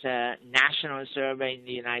 This is a national survey in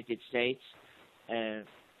the United States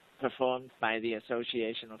performed by the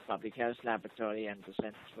Association of Public Health Laboratory and the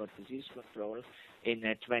Centers for Disease Control in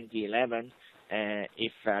 2011.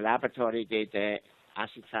 If a laboratory did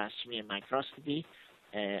acid-fast smear microscopy,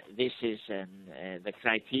 this is the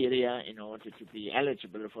criteria in order to be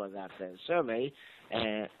eligible for that survey,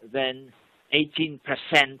 then 18%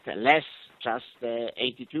 less, just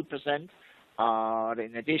 82%, are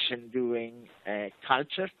in addition doing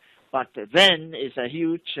culture, but then is a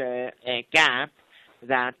huge gap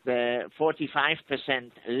that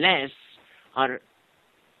 45% less are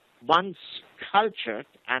once cultured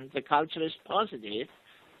and the culture is positive.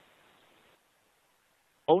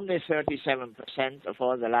 Only 37% of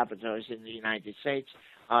all the laboratories in the United States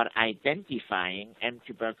are identifying M.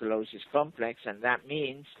 tuberculosis complex, and that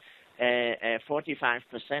means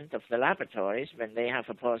 45% of the laboratories, when they have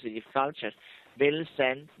a positive culture, will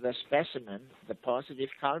send the specimen, the positive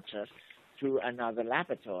culture, to another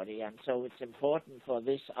laboratory. And so it's important for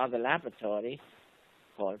this other laboratory,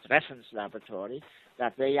 called reference laboratory,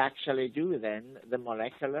 that they actually do then the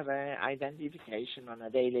molecular identification on a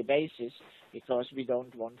daily basis, because we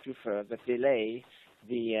don't want to further delay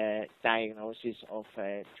the diagnosis of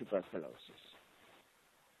tuberculosis.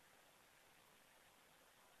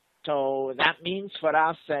 So that means for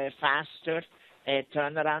us faster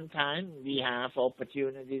turnaround time. We have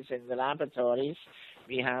opportunities in the laboratories.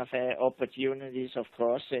 We have opportunities, of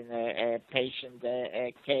course, in patient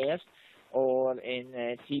care or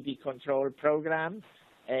in TB control program.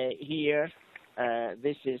 Here,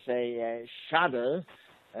 this is a shuttle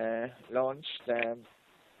launched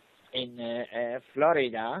in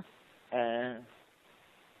Florida.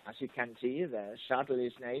 As you can see, the shuttle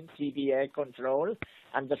is named TB control,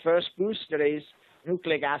 and the first booster is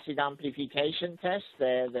nucleic acid amplification test.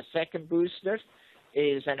 The second booster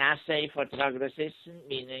is an assay for drug resistant,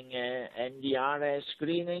 meaning NDR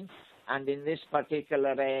screening. And in this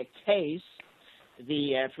particular case,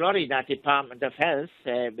 the Florida Department of Health,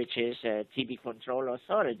 which is a TB Control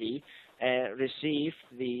Authority, received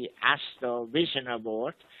the Astor Vision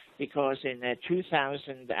Award because in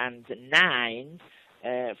 2009,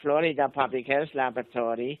 Florida Public Health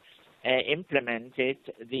Laboratory implemented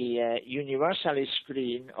the universally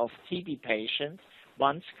screen of TB patients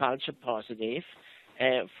once culture positive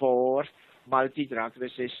for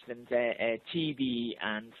multidrug-resistant TB,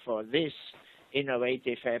 and for this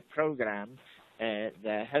innovative program,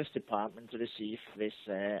 the health department received this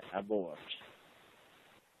award.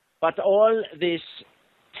 But all this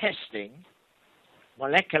testing,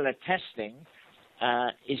 molecular testing,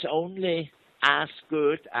 is only as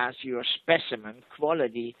good as your specimen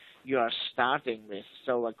quality you are starting with.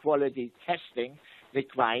 So a quality testing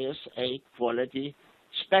requires a quality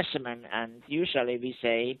specimen, and usually we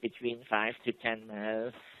say between 5 to 10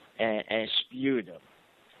 ml sputum.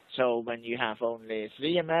 So when you have only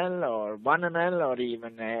 3 ml or 1 ml or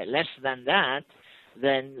even less than that,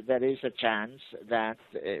 then there is a chance that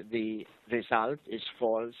the result is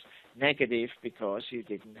false negative because you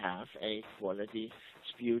didn't have a quality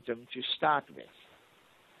sputum to start with.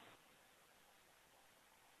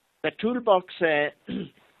 The toolbox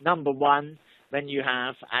number one, when you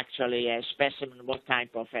have actually a specimen, what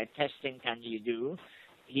type of testing can you do?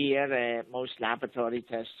 Here, most laboratory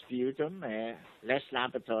test sputum. Less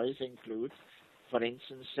laboratories include, for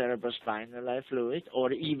instance, cerebrospinal fluid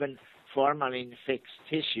or even formalin-fixed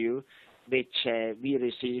tissue, which we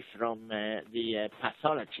receive from the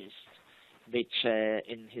pathologist, which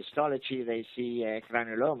in histology they see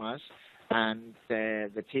granulomas, and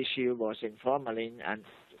the tissue was in formalin and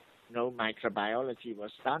no microbiology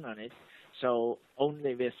was done on it. So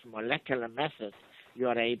only with molecular methods you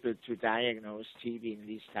are able to diagnose TB in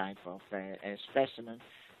these type of specimens.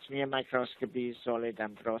 Smear microscopy, solid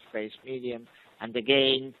and broth-based medium, and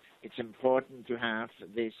again, it's important to have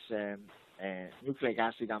this nucleic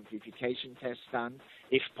acid amplification test done.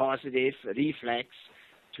 If positive, reflex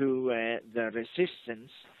to the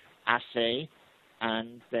resistance assay.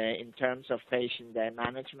 And in terms of patient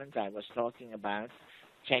management, I was talking about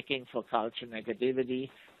checking for culture negativity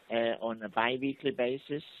on a biweekly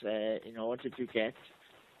basis in order to get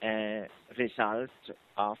results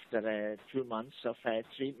after 2 months of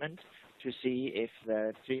treatment to see if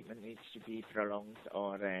the treatment needs to be prolonged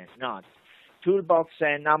or not. Toolbox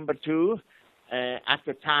number two, at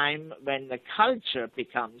the time when the culture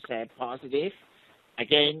becomes positive,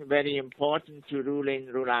 again, very important to rule in,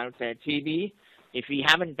 rule out TB. If we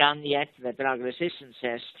haven't done yet the drug resistance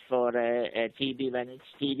test for TB when it's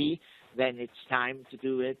TB, then it's time to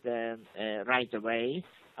do it right away.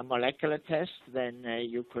 A molecular test, then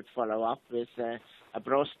you could follow up with a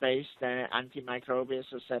broth-based antimicrobial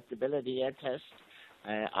susceptibility test,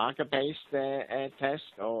 agar-based test,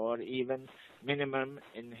 or even minimum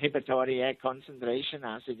inhibitory concentration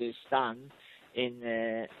as it is done in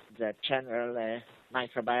the general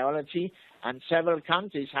microbiology. And several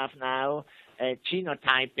countries have now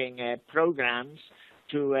genotyping programs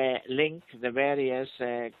to link the various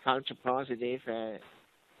culture-positive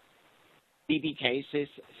TB cases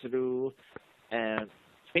through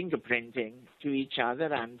fingerprinting to each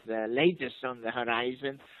other. And the latest on the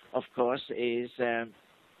horizon, of course, is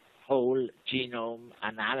whole genome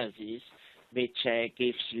analysis, which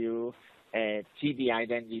gives you TB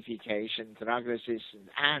identification, drug resistance,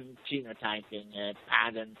 and genotyping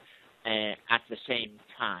pattern at the same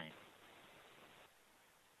time.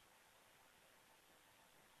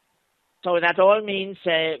 So that all means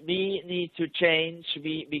we need to change.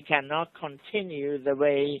 We cannot continue the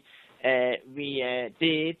way we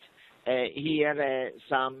did. Here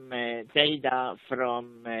some data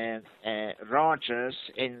from Rogers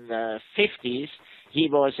in the 50s. He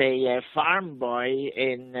was a farm boy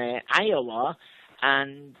in Iowa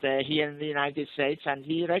and here in the United States, and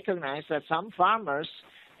he recognized that some farmers,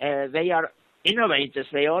 they are innovators.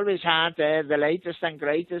 They always had the latest and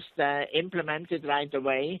greatest implemented right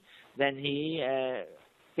away. Then he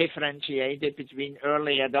differentiated between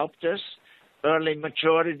early adopters, early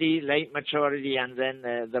maturity, late maturity, and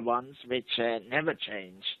then the ones which never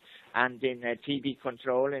change. And in TB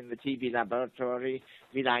control, in the TB laboratory,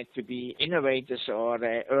 we like to be innovators or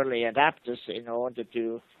early adapters in order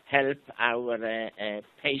to help our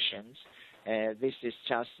patients. This is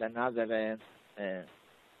just another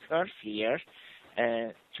curve here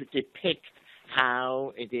to depict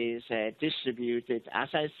how it is distributed. As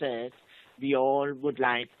I said, we all would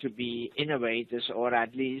like to be innovators or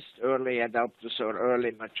at least early adopters or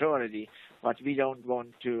early maturity, but we don't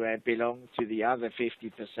want to belong to the other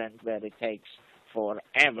 50% where it takes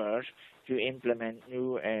forever to implement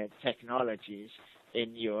new technologies.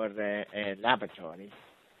 in your laboratory.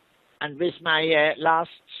 And with my last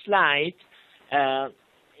slide,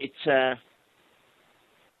 it's a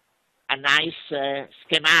nice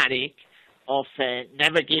schematic of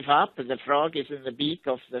never give up. The frog is in the beak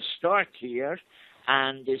of the stork here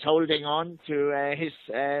and is holding on to his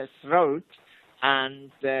throat.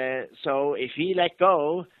 And so if he let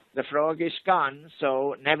go, the frog is gone.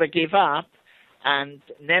 So never give up. And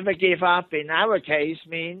never give up in our case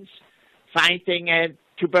means fighting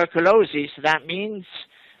tuberculosis. That means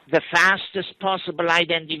the fastest possible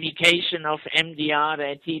identification of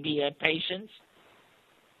MDR TB patients.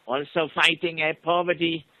 Also fighting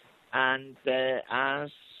poverty, and as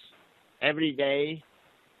every day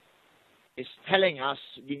is telling us,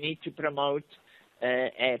 we need to promote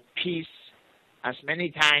peace as many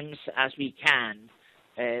times as we can.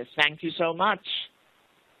 Thank you so much.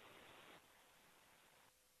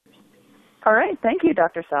 All right, thank you,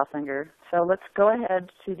 Dr. Salfinger. So let's go ahead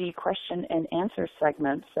to the question and answer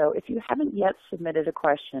segment. So if you haven't yet submitted a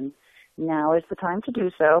question, now is the time to do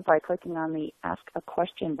so by clicking on the Ask a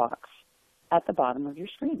Question box at the bottom of your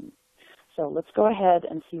screen. So let's go ahead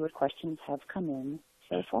and see what questions have come in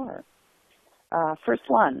so far. First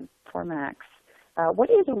one for Max. What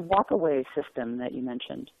is a walkaway system that you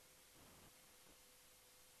mentioned?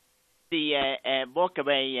 The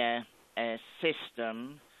walkaway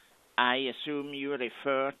system, I assume you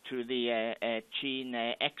refer to the Gene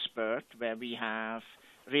Expert, where we have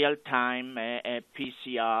real-time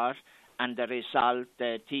PCR and the result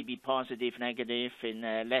TB positive, negative in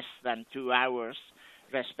less than 2 hours,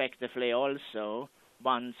 respectively. Also,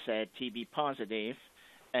 once TB positive,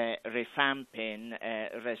 rifampin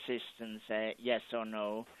resistance, yes or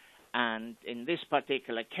no. And in this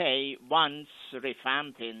particular case, once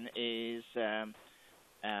rifampin is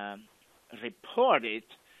reported,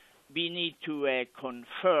 we need to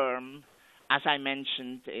confirm, as I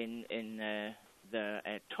mentioned in the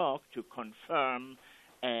talk, to confirm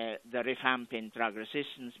the rifampin drug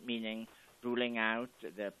resistance, meaning ruling out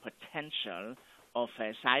the potential of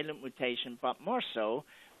a silent mutation, but more so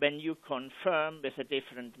when you confirm with a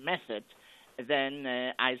different method, then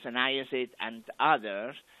isoniazid and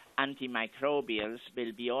other antimicrobials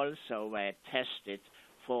will be also tested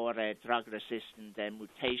for drug-resistant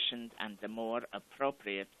mutation, and the more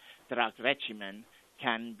appropriate drug regimen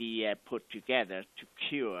can be put together to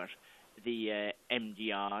cure the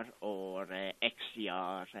MDR or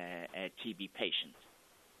XDR TB patient.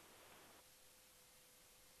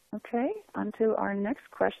 Okay, on to our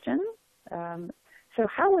next question. So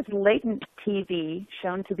how is latent TB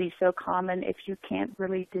shown to be so common if you can't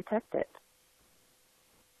really detect it?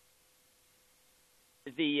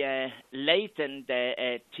 The latent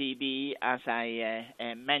TB, as I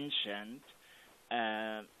mentioned,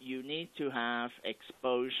 you need to have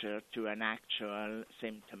exposure to an actual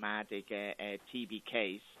symptomatic TB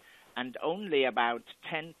case, and only about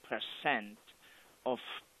 10% of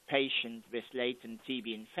patients with latent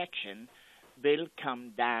TB infection will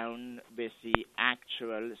come down with the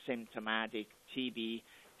actual symptomatic TB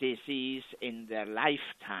disease in their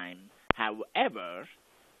lifetime. However,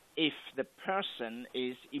 if the person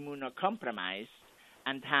is immunocompromised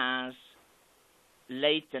and has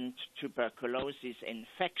latent tuberculosis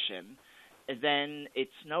infection, then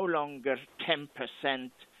it's no longer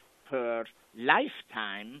 10% per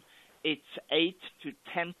lifetime, it's 8 to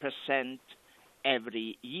 10%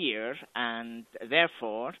 every year, and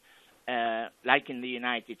therefore, like in the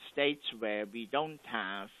United States, where we don't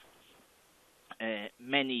have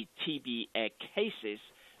many TB cases,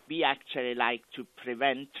 we actually like to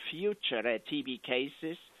prevent future TB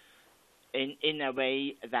cases in a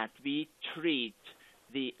way that we treat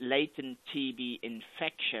the latent TB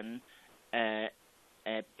infection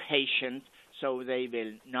patient so they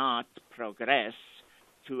will not progress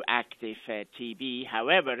to active TB.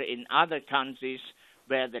 However, in other countries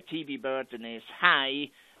where the TB burden is high,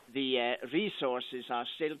 the resources are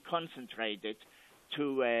still concentrated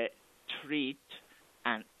to treat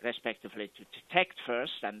and respectively to detect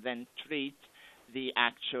first and then treat the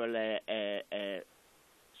actual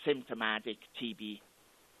symptomatic TB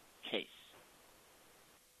case.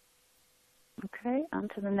 Okay, on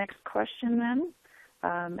to the next question then.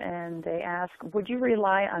 And they ask, would you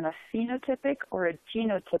rely on a phenotypic or a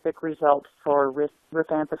genotypic result for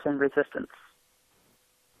rifampicin resistance?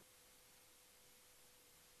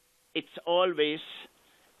 It's always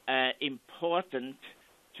important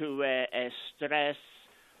to stress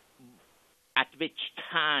at which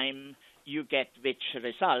time you get which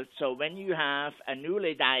result. So when you have a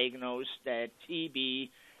newly diagnosed TB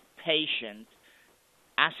patient,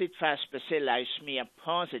 acid fast bacilli smear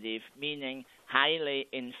positive, meaning highly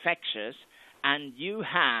infectious, and you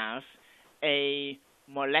have a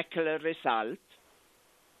molecular result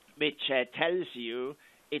which tells you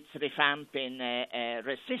it's rifampin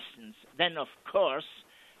resistance, then of course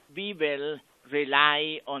we will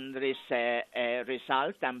rely on this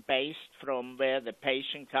result, and based from where the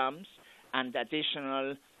patient comes and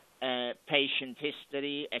additional patient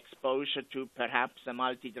history, exposure to perhaps a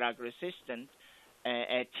multidrug-resistant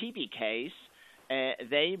TB case,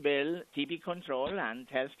 they will, TB control and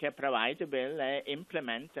healthcare provider will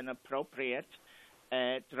implement an appropriate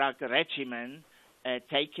drug regimen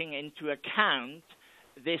taking into account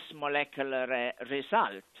this molecular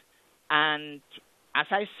result. And as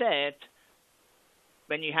I said,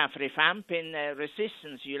 when you have rifampin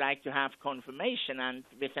resistance, you like to have confirmation, and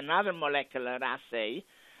with another molecular assay,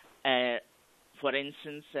 for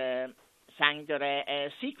instance, Sanger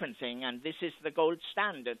sequencing, and this is the gold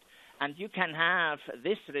standard. And you can have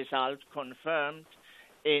this result confirmed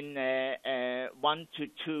in 1 to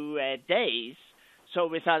 2 days. So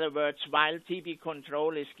with other words, while TB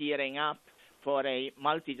control is gearing up for a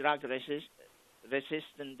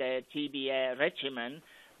multidrug-resistant TB regimen,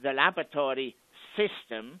 the laboratory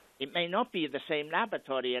system, it may not be the same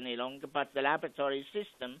laboratory any longer, but the laboratory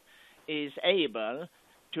system is able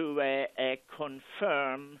to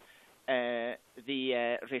confirm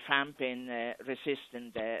the rifampin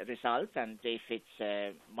resistant result, and if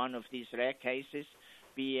it's one of these rare cases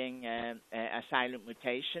being a silent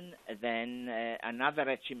mutation, then another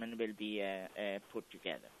regimen will be put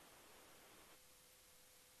together.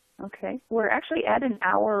 Okay, we're actually at an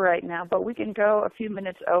hour right now, but we can go a few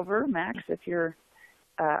minutes over, Max, if you're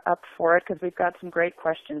up for it, because we've got some great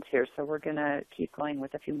questions here, so we're going to keep going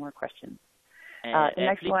with a few more questions. The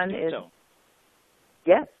next one is,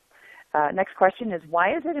 yes. Next question is,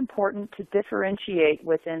 why is it important to differentiate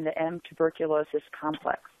within the M. tuberculosis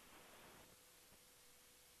complex?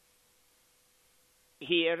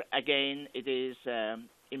 Here, again, it is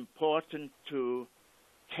important to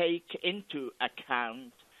take into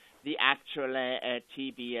account the actual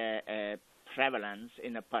TB prevalence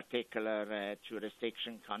in a particular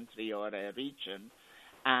jurisdiction, country, or region.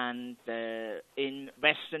 And in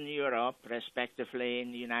Western Europe, respectively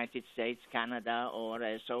in the United States, Canada, or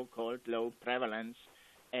so-called low prevalence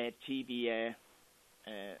TB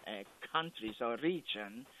countries or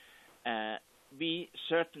region, we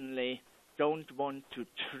certainly don't want to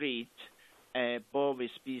treat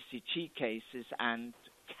Bovis BCG cases and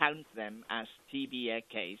count them as TB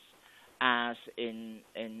case, as in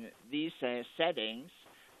these settings,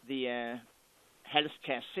 the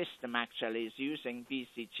healthcare system actually is using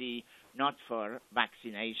BCG not for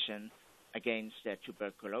vaccination against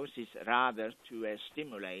tuberculosis, rather to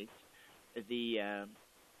stimulate the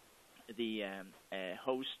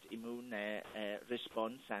host immune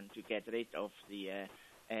response and to get rid of the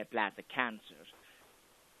bladder cancer.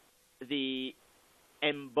 The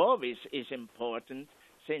M. bovis is important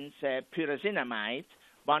since pyrazinamide,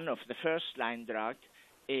 one of the first-line drugs,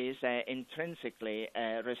 is intrinsically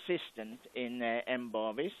resistant in M.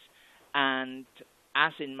 bovis, and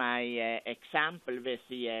as in my example with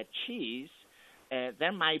the cheese,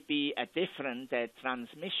 there might be a different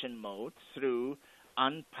transmission mode through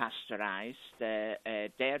unpasteurized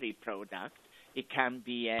dairy product. It can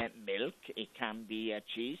be milk, it can be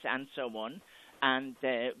cheese, and so on. And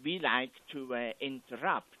we like to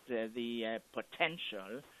interrupt the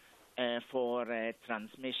potential for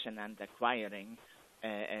transmission and acquiring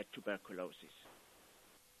tuberculosis.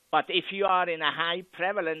 But if you are in a high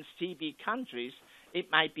prevalence TB countries, it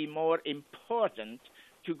might be more important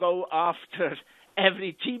to go after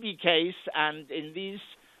every TB case, and in these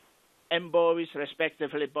M. bovis,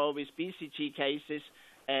 respectively bovis BCG cases,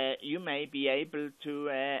 you may be able to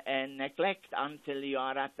neglect until you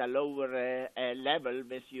are at a lower level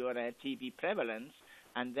with your TB prevalence,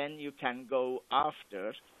 and then you can go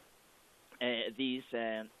after these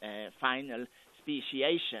final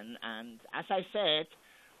speciation. And as I said,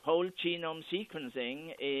 whole genome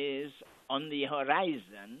sequencing is on the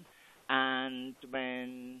horizon, and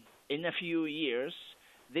when in a few years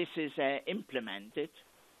this is implemented,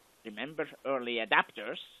 remember early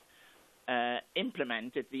adapters,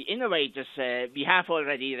 implemented, the innovators, we have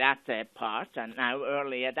already that part, and now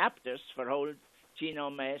early adapters for whole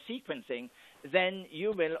genome sequencing, then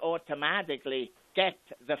you will automatically get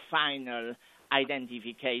the final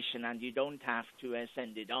identification, and you don't have to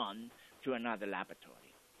send it on to another laboratory.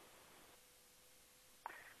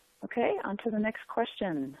 Okay, on to the next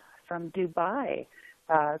question from Dubai.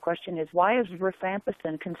 The question is, why is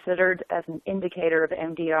rifampicin considered as an indicator of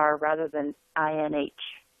MDR rather than INH?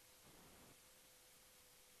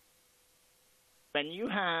 When you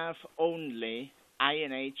have only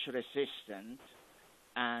INH resistant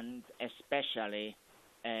and especially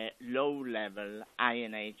low-level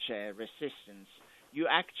INH resistance, you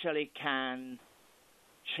actually can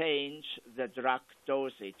change the drug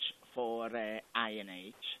dosage for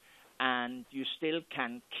INH, and you still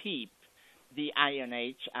can keep the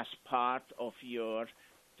INH as part of your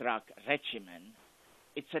drug regimen.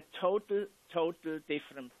 It's a total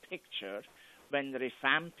different picture when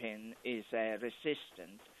rifampin is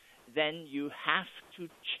resistant. Then you have to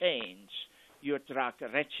change your drug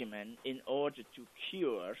regimen in order to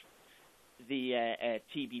cure the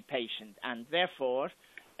TB patient. And therefore,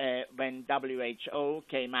 when WHO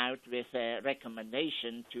came out with a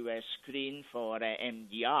recommendation to screen for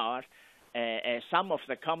MDR, some of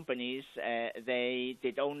the companies, they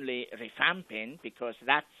did only rifampin because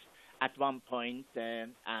that's at one point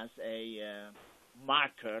as a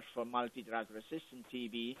marker for multidrug-resistant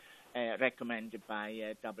TB recommended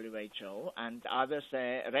by WHO, and others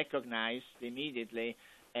recognized immediately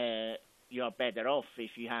you're better off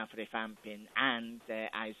if you have rifampin and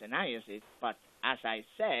isoniazid. But as I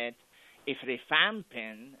said, if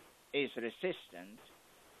rifampin is resistant,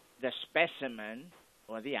 the specimen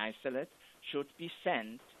or the isolate should be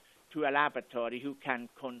sent to a laboratory who can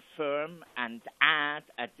confirm and add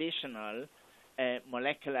additional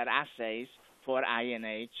molecular assays for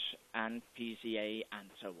INH and PCA and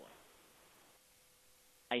so on.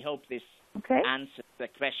 I hope this answers the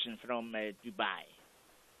question from Dubai.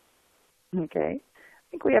 Okay. I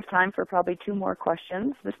think we have time for probably 2 more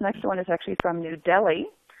questions. This next one is actually from New Delhi.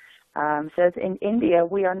 Says, in India,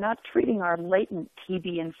 we are not treating our latent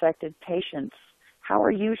TB-infected patients. How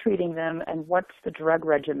are you treating them, and what's the drug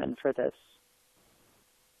regimen for this?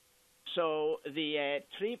 So the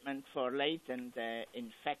treatment for latent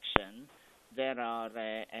infection, there are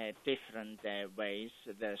different ways.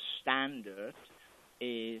 The standard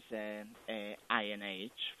is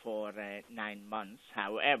INH for 9 months.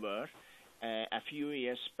 However, a few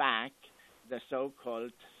years back, the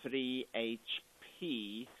so-called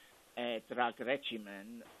 3HP drug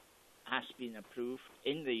regimen has been approved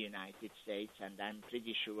in the United States, and I'm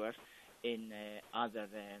pretty sure in other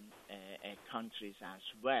countries as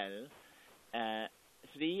well.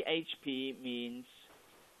 3HP means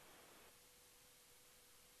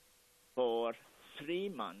for 3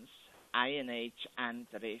 months, INH and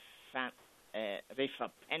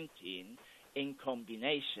rifampicin in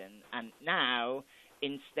combination. And now,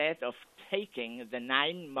 instead of taking the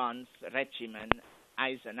 9-month regimen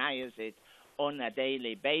isoniazid on a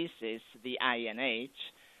daily basis, the INH,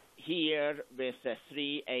 here with the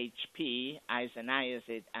 3HP,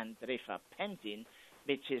 isoniazid and rifampicin,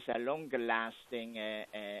 which is a longer-lasting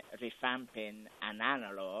rifampin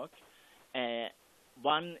analog,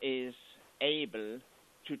 one is able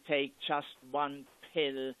to take just 1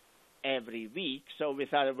 pill every week. So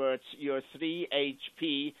with other words, your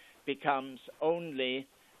 3HP becomes only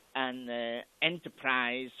an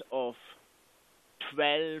enterprise of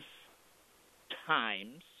 12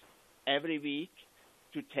 times every week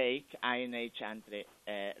to take INH and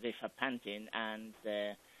rifampicin. And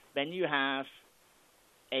when you have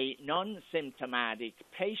a non-symptomatic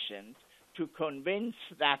patient, to convince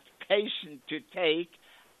that patient to take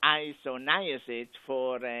isoniazid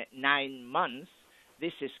for 9 months,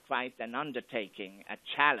 this is quite an undertaking, a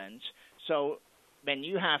challenge. So when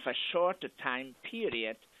you have a shorter time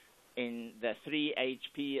period in the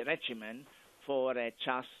 3HP regimen for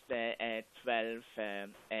just 12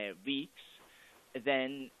 weeks,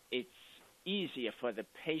 then it's easier for the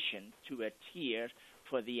patient to adhere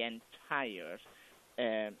for the entire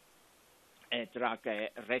drug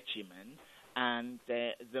regimen. And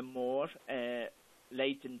the more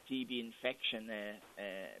latent TB infection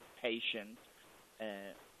patient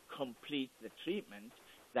complete the treatment,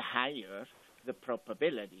 the higher the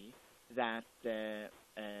probability that the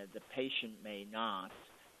patient may not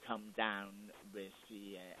come down with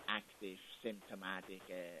the active symptomatic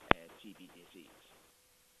TB disease.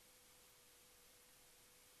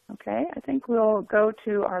 Okay, I think we'll go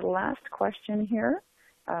to our last question here.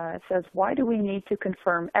 It says, why do we need to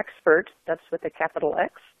confirm expert, that's with a capital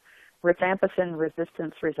X, rifampicin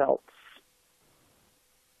resistance results?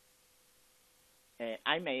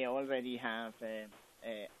 I may already have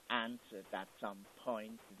answered at some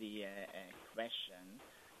point the question.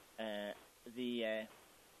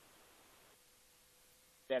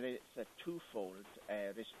 There is a twofold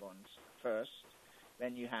response. First,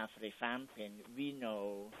 when you have rifampin, we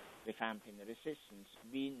know rifampin resistance,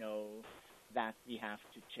 we know that we have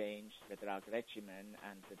to change the drug regimen,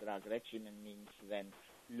 and the drug regimen means then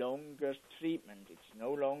longer treatment. It's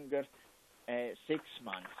no longer 6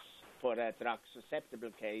 months for a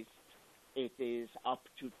drug-susceptible case it is up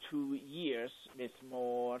to 2 years with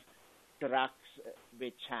more drugs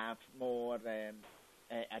which have more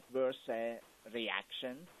adverse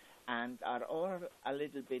reaction and are all a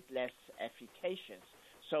little bit less efficacious.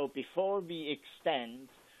 So before we extend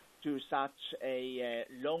to such a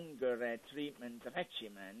longer treatment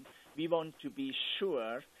regimen, we want to be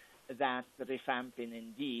sure that the rifampin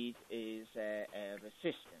indeed is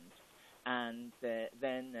resistant. And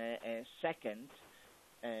then second,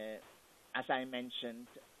 as I mentioned,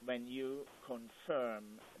 when you confirm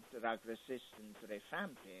drug-resistant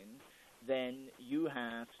rifampin, then you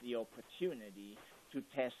have the opportunity to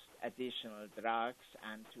test additional drugs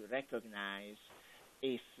and to recognize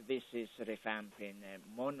if this is rifampin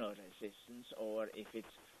monoresistance or if it's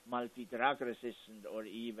multidrug-resistant or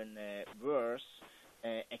even worse,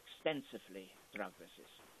 extensively drug-resistant.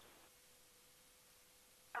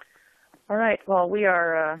 All right. Well, we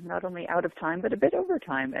are not only out of time, but a bit over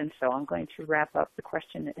time, and so I'm going to wrap up the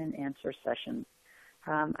question and answer session.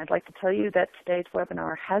 I'd like to tell you that today's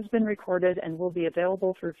webinar has been recorded and will be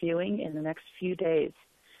available for viewing in the next few days.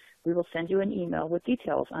 We will send you an email with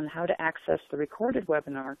details on how to access the recorded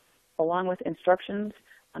webinar, along with instructions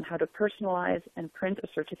on how to personalize and print a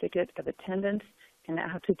certificate of attendance and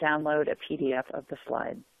how to download a PDF of the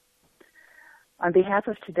slide. On behalf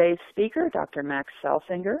of today's speaker, Dr. Max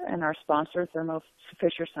Salfinger, and our sponsor, Thermo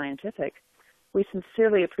Fisher Scientific, we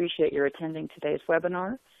sincerely appreciate your attending today's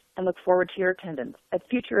webinar and look forward to your attendance at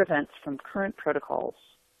future events from Current Protocols.